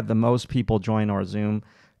week we had the most people join our Zoom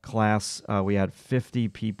class. We had 50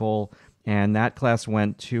 people, and that class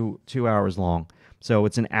went two hours long. So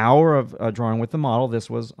it's an hour of drawing with the model. This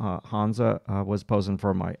was Hansa was posing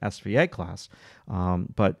for my SVA class,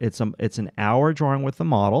 but it's an hour drawing with the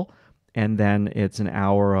model, and then it's an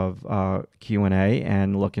hour of Q&A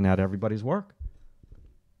and looking at everybody's work.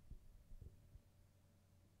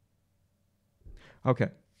 Okay.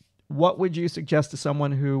 What would you suggest to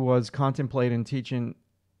someone who was contemplating teaching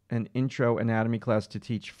an intro anatomy class to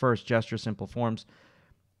teach first gesture, simple forms,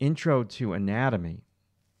 intro to anatomy?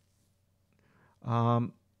 I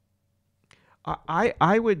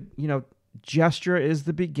would, gesture is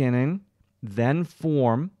the beginning, then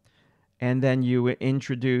form, and then you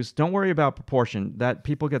introduce. Don't worry about proportion. That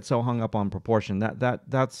people get so hung up on proportion.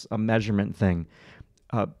 That's a measurement thing.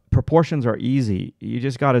 Proportions are easy. You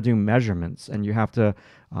just got to do measurements, and you have to.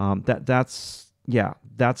 That's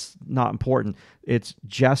not important. It's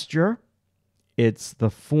gesture, it's the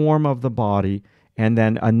form of the body, And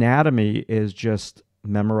then anatomy is just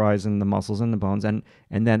memorizing the muscles and the bones. And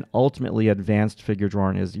then ultimately advanced figure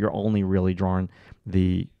drawing is you're only really drawing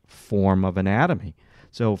the form of anatomy.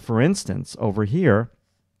 So for instance, over here,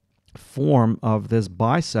 form of this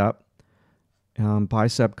bicep,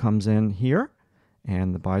 bicep comes in here,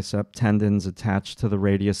 and the bicep tendons attached to the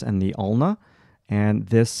radius and the ulna, and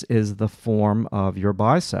this is the form of your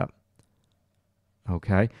bicep.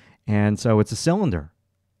 Okay, and so it's a cylinder,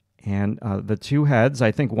 and the two heads,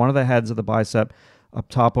 I think one of the heads of the bicep up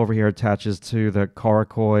top over here attaches to the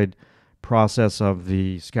coracoid process of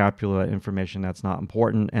the scapula, information that's not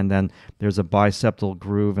important, and then there's a biceptal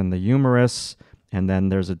groove in the humerus, and then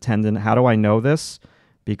there's a tendon. How do I know this?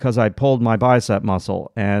 Because I pulled my bicep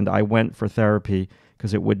muscle and I went for therapy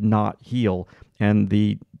because it would not heal, and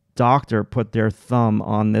the doctor put their thumb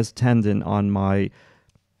on this tendon on my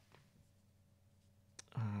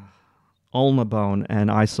ulna bone, and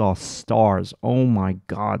I saw stars. Oh my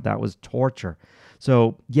God, that was torture.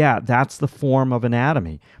 So yeah, that's the form of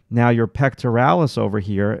anatomy. Now your pectoralis over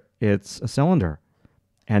here, it's a cylinder,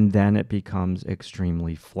 and then it becomes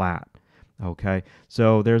extremely flat. Okay,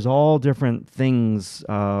 so there's all different things,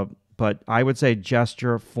 but I would say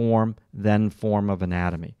gesture, form, then form of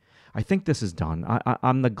anatomy. I think this is done.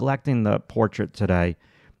 I'm neglecting the portrait today.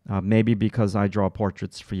 Maybe because I draw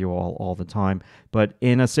portraits for you all the time. But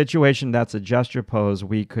in a situation that's a gesture pose,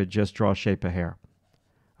 we could just draw shape of hair.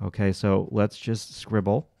 Okay, so let's just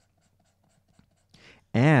scribble.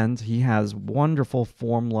 And he has wonderful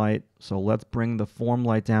form light. So let's bring the form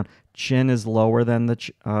light down. Chin is lower than the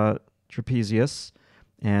trapezius.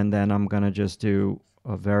 And then I'm going to just do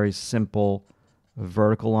a very simple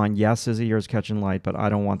vertical line. Yes, his ear is catching light, but I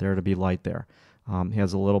don't want there to be light there. He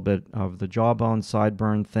has a little bit of the jawbone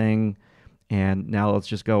sideburn thing. And now let's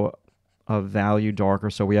just go a value darker.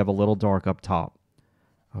 So we have a little dark up top.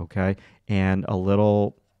 Okay. And a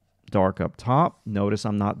little dark up top. Notice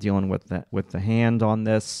I'm not dealing with the hand on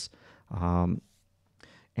this. And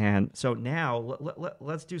so now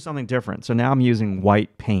let's do something different. So now I'm using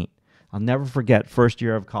white paint. I'll never forget first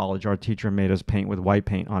year of college, our teacher made us paint with white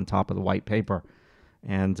paint on top of the white paper.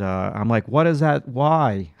 And I'm like, what is that?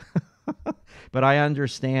 Why? But I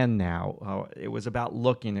understand now. It was about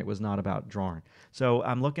looking. It was not about drawing. So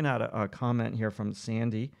I'm looking at a comment here from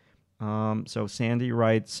Sandy. So Sandy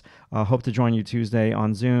writes, hope to join you Tuesday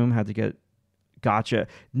on Zoom. Had to get, gotcha.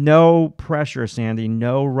 No pressure, Sandy.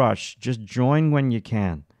 No rush. Just join when you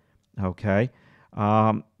can. Okay.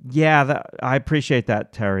 Yeah, I appreciate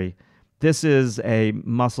that, Terry. This is a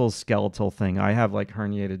muscle skeletal thing. I have like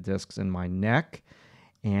herniated discs in my neck.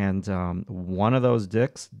 And one of those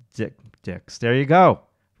dicks, there you go.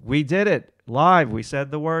 We did it live. We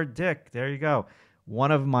said the word dick. There you go.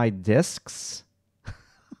 One of my discs,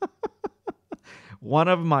 one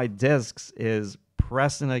of my discs is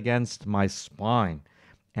pressing against my spine.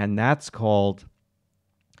 And that's called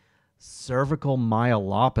cervical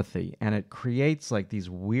myelopathy. And it creates like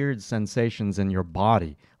these weird sensations in your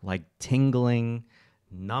body, like tingling,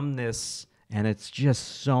 numbness, and it's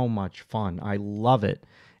just so much fun. I love it.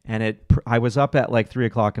 And I was up at like 3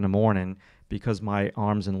 o'clock in the morning because my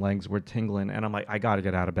arms and legs were tingling. And I'm like, I got to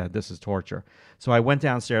get out of bed. This is torture. So I went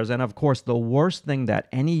downstairs. And of course, the worst thing that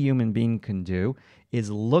any human being can do is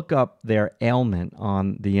look up their ailment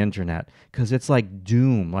on the internet, because it's like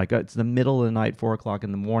doom. Like it's the middle of the night, 4 o'clock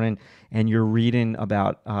in the morning, and you're reading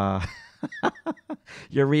about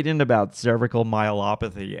you're reading about cervical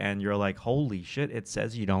myelopathy, and you're like, holy shit, it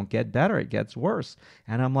says you don't get better, it gets worse.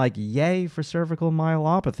 And I'm like, yay for cervical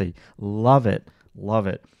myelopathy. Love it. Love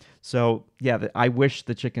it. So yeah, I wish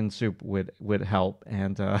the chicken soup would help.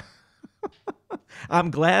 And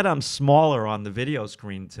I'm glad I'm smaller on the video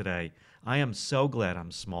screen today. I am so glad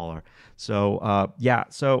I'm smaller. So yeah,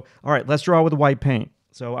 so all right, let's draw with white paint.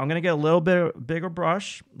 So I'm going to get a little bit bigger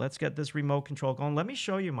brush. Let's get this remote control going. Let me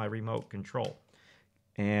show you my remote control.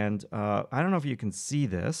 And I don't know if you can see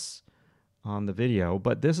this on the video,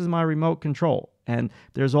 but this is my remote control. And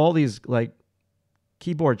there's all these like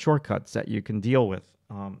keyboard shortcuts that you can deal with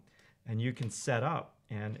and you can set up,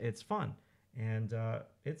 and it's fun. And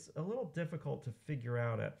it's a little difficult to figure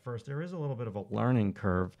out at first. There is a little bit of a learning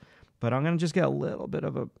curve, but I'm going to just get a little bit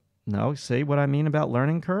of a, no, see what I mean about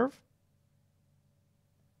learning curve?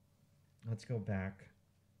 Let's go back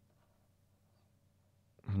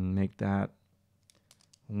and make that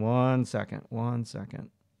 1 second, 1 second.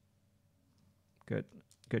 Good,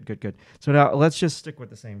 good, good, good. So now let's just stick with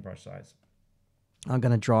the same brush size. I'm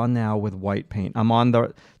going to draw now with white paint. I'm on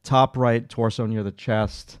the top right torso near the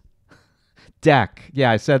chest. Deck.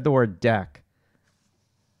 Yeah, I said the word deck.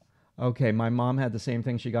 Okay, my mom had the same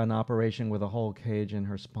thing. She got an operation with a whole cage in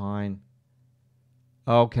her spine.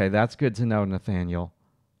 Okay, that's good to know, Nathaniel.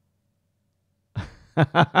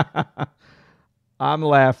 I'm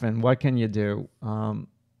laughing. What can you do?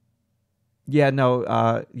 Yeah,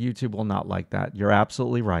 no, YouTube will not like that. You're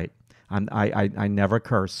absolutely right. I never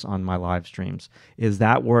curse on my live streams. Is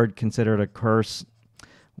that word considered a curse?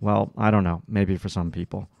 Well, I don't know. Maybe for some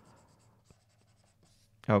people.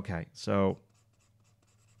 Okay, so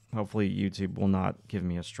hopefully YouTube will not give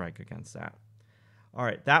me a strike against that. All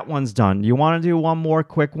right, that one's done. You want to do one more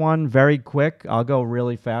quick one? Very quick. I'll go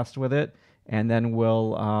really fast with it, and then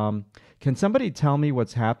we'll. Can somebody tell me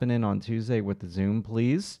what's happening on Tuesday with the Zoom,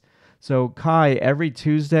 please? So, Kai, every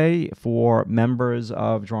Tuesday for members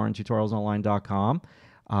of drawingtutorialsonline.com.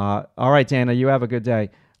 All right, Dana, you have a good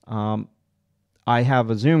day. I have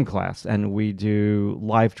a Zoom class, and we do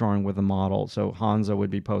live drawing with a model. So Hansa would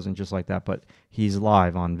be posing just like that, but he's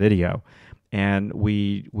live on video, and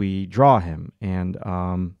we draw him. And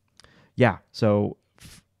yeah, so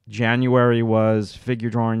January was figure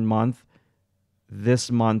drawing month.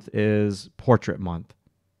 This month is portrait month.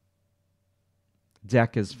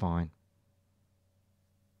 Deck is fine.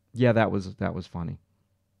 Yeah, that was funny.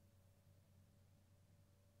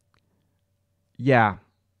 Yeah.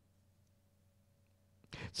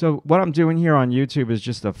 So what I'm doing here on YouTube is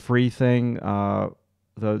just a free thing.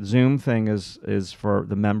 The Zoom thing is for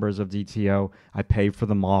the members of DTO. I pay for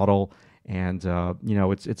the model, and you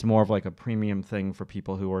know, it's more of like a premium thing for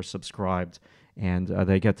people who are subscribed, and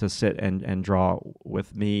they get to sit and draw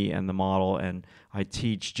with me and the model, and I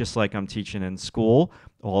teach just like I'm teaching in school.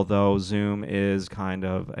 Although Zoom is kind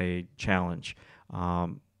of a challenge.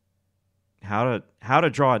 Um, how to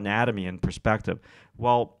draw anatomy in perspective.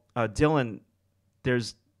 Well, Dylan,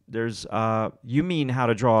 there's you mean how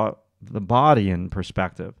to draw the body in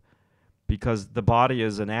perspective, because the body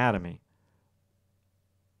is anatomy.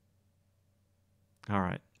 All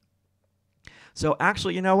right. So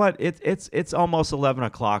actually, you know what? It's almost 11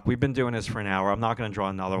 o'clock. We've been doing this for an hour. I'm not going to draw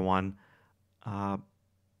another one. Uh,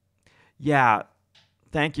 yeah.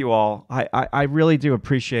 Thank you all. I really do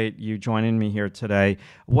appreciate you joining me here today.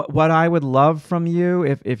 What I would love from you,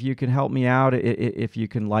 if you can help me out, if you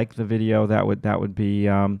can like the video, that would be,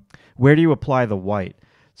 where do you apply the white?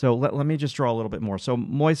 So let me just draw a little bit more. So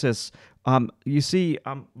Moises, you see,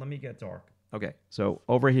 let me get dark. Okay, so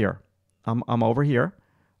over here, I'm over here.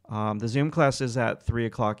 The Zoom class is at 3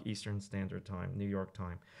 o'clock Eastern Standard Time, New York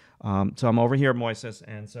time. So I'm over here, Moises,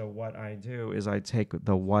 and so what I do is I take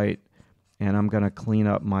the white and I'm going to clean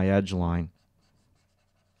up my edge line.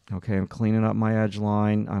 Okay, I'm cleaning up my edge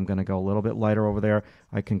line. I'm going to go a little bit lighter over there.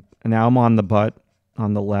 Now I'm on the butt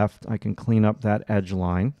on the left. I can clean up that edge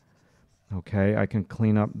line. Okay, I can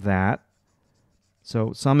clean up that.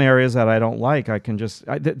 So some areas that I don't like, I can just,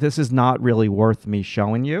 this is not really worth me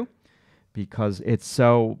showing you because it's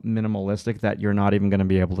so minimalistic that you're not even going to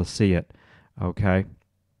be able to see it. Okay.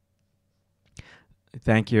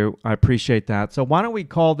 Thank you. I appreciate that. So why don't we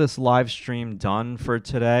call this live stream done for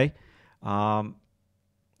today?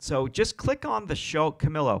 So just click on the show,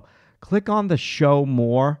 Camillo, click on the show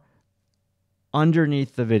more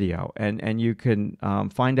underneath the video, and you can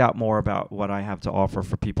find out more about what I have to offer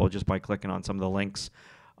for people just by clicking on some of the links.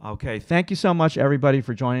 Okay, thank you so much, everybody,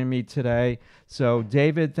 for joining me today. So,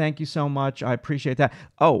 David, thank you so much. I appreciate that.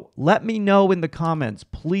 Oh, let me know in the comments,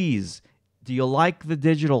 please. Do you like the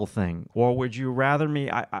digital thing, or would you rather me?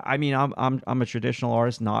 I mean, I'm a traditional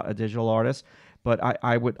artist, not a digital artist, but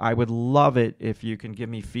I would love it if you can give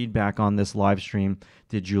me feedback on this live stream.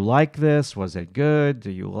 Did you like this? Was it good? Do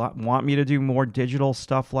you want me to do more digital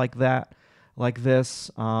stuff like that, like this?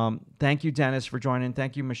 Thank you, Dennis, for joining.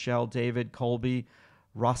 Thank you, Michelle, David, Colby,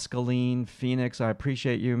 Roscaline, Phoenix. I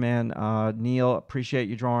appreciate you, man. Neil, appreciate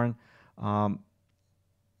you drawing.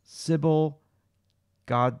 Sybil.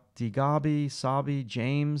 Digabi, Sabi,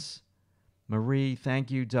 James, Marie,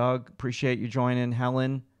 thank you, Doug. Appreciate you joining.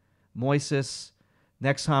 Helen, Moises.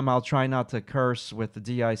 Next time I'll try not to curse with the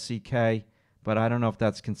DICK, but I don't know if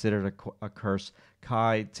that's considered a curse.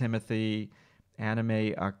 Kai, Timothy,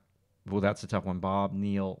 Anime. Well, that's a tough one. Bob,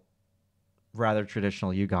 Neil. Rather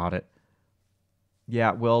traditional. You got it.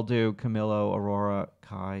 Yeah, will do. Camillo, Aurora,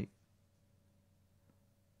 Kai.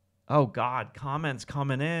 Oh, God, comments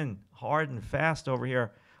coming in hard and fast over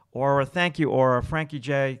here. Aura, thank you, Aura. Frankie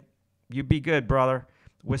J, you be good, brother.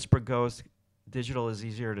 Whisper Ghost, digital is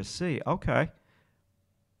easier to see. Okay.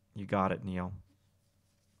 You got it, Neil.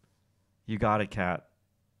 You got it, Kat.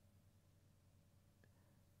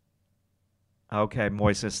 Okay,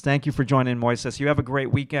 Moises. Thank you for joining, Moises. You have a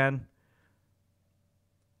great weekend.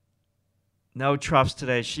 No Truffs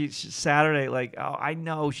today. She's Saturday. Like, oh, I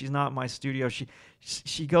know she's not in my studio.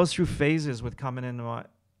 She goes through phases with coming into my.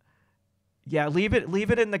 Yeah, leave it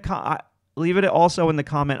in the leave it also in the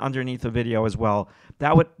comment underneath the video as well.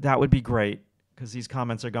 That would be great because these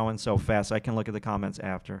comments are going so fast. I can look at the comments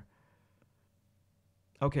after.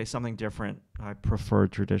 Okay, something different. I prefer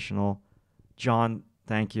traditional. John,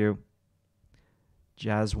 thank you.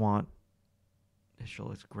 Jazzwant. It sure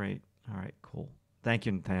looks great. All right, cool. Thank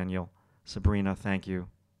you, Nathaniel. Sabrina, thank you.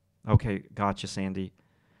 Okay, gotcha, Sandy.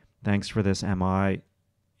 Thanks for this, MI.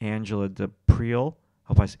 Angela DePriel.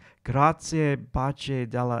 Hope I say. Grazie, bacie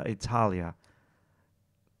della Italia.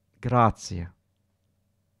 Grazie.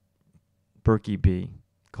 Berkey B.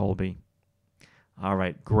 Colby. All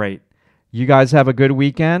right, great. You guys have a good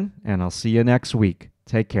weekend, and I'll see you next week.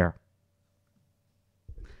 Take care.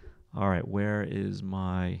 All right, where is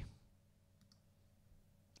my...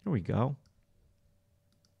 Here we go.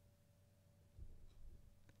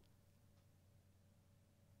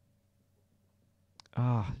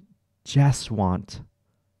 Jazzwant.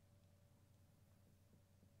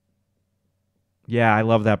 Yeah, I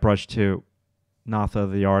love that brush too. Natha,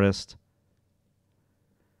 the artist.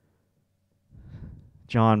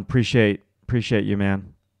 John, appreciate you,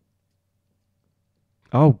 man.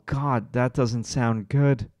 Oh God, that doesn't sound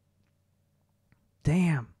good.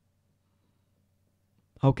 Damn.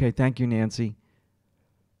 Okay, thank you, Nancy.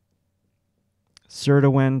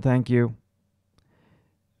 Sertawin, thank you.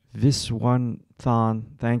 Viswanthan,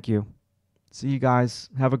 thank you. See you guys.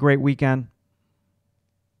 Have a great weekend.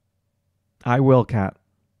 I will, Kat.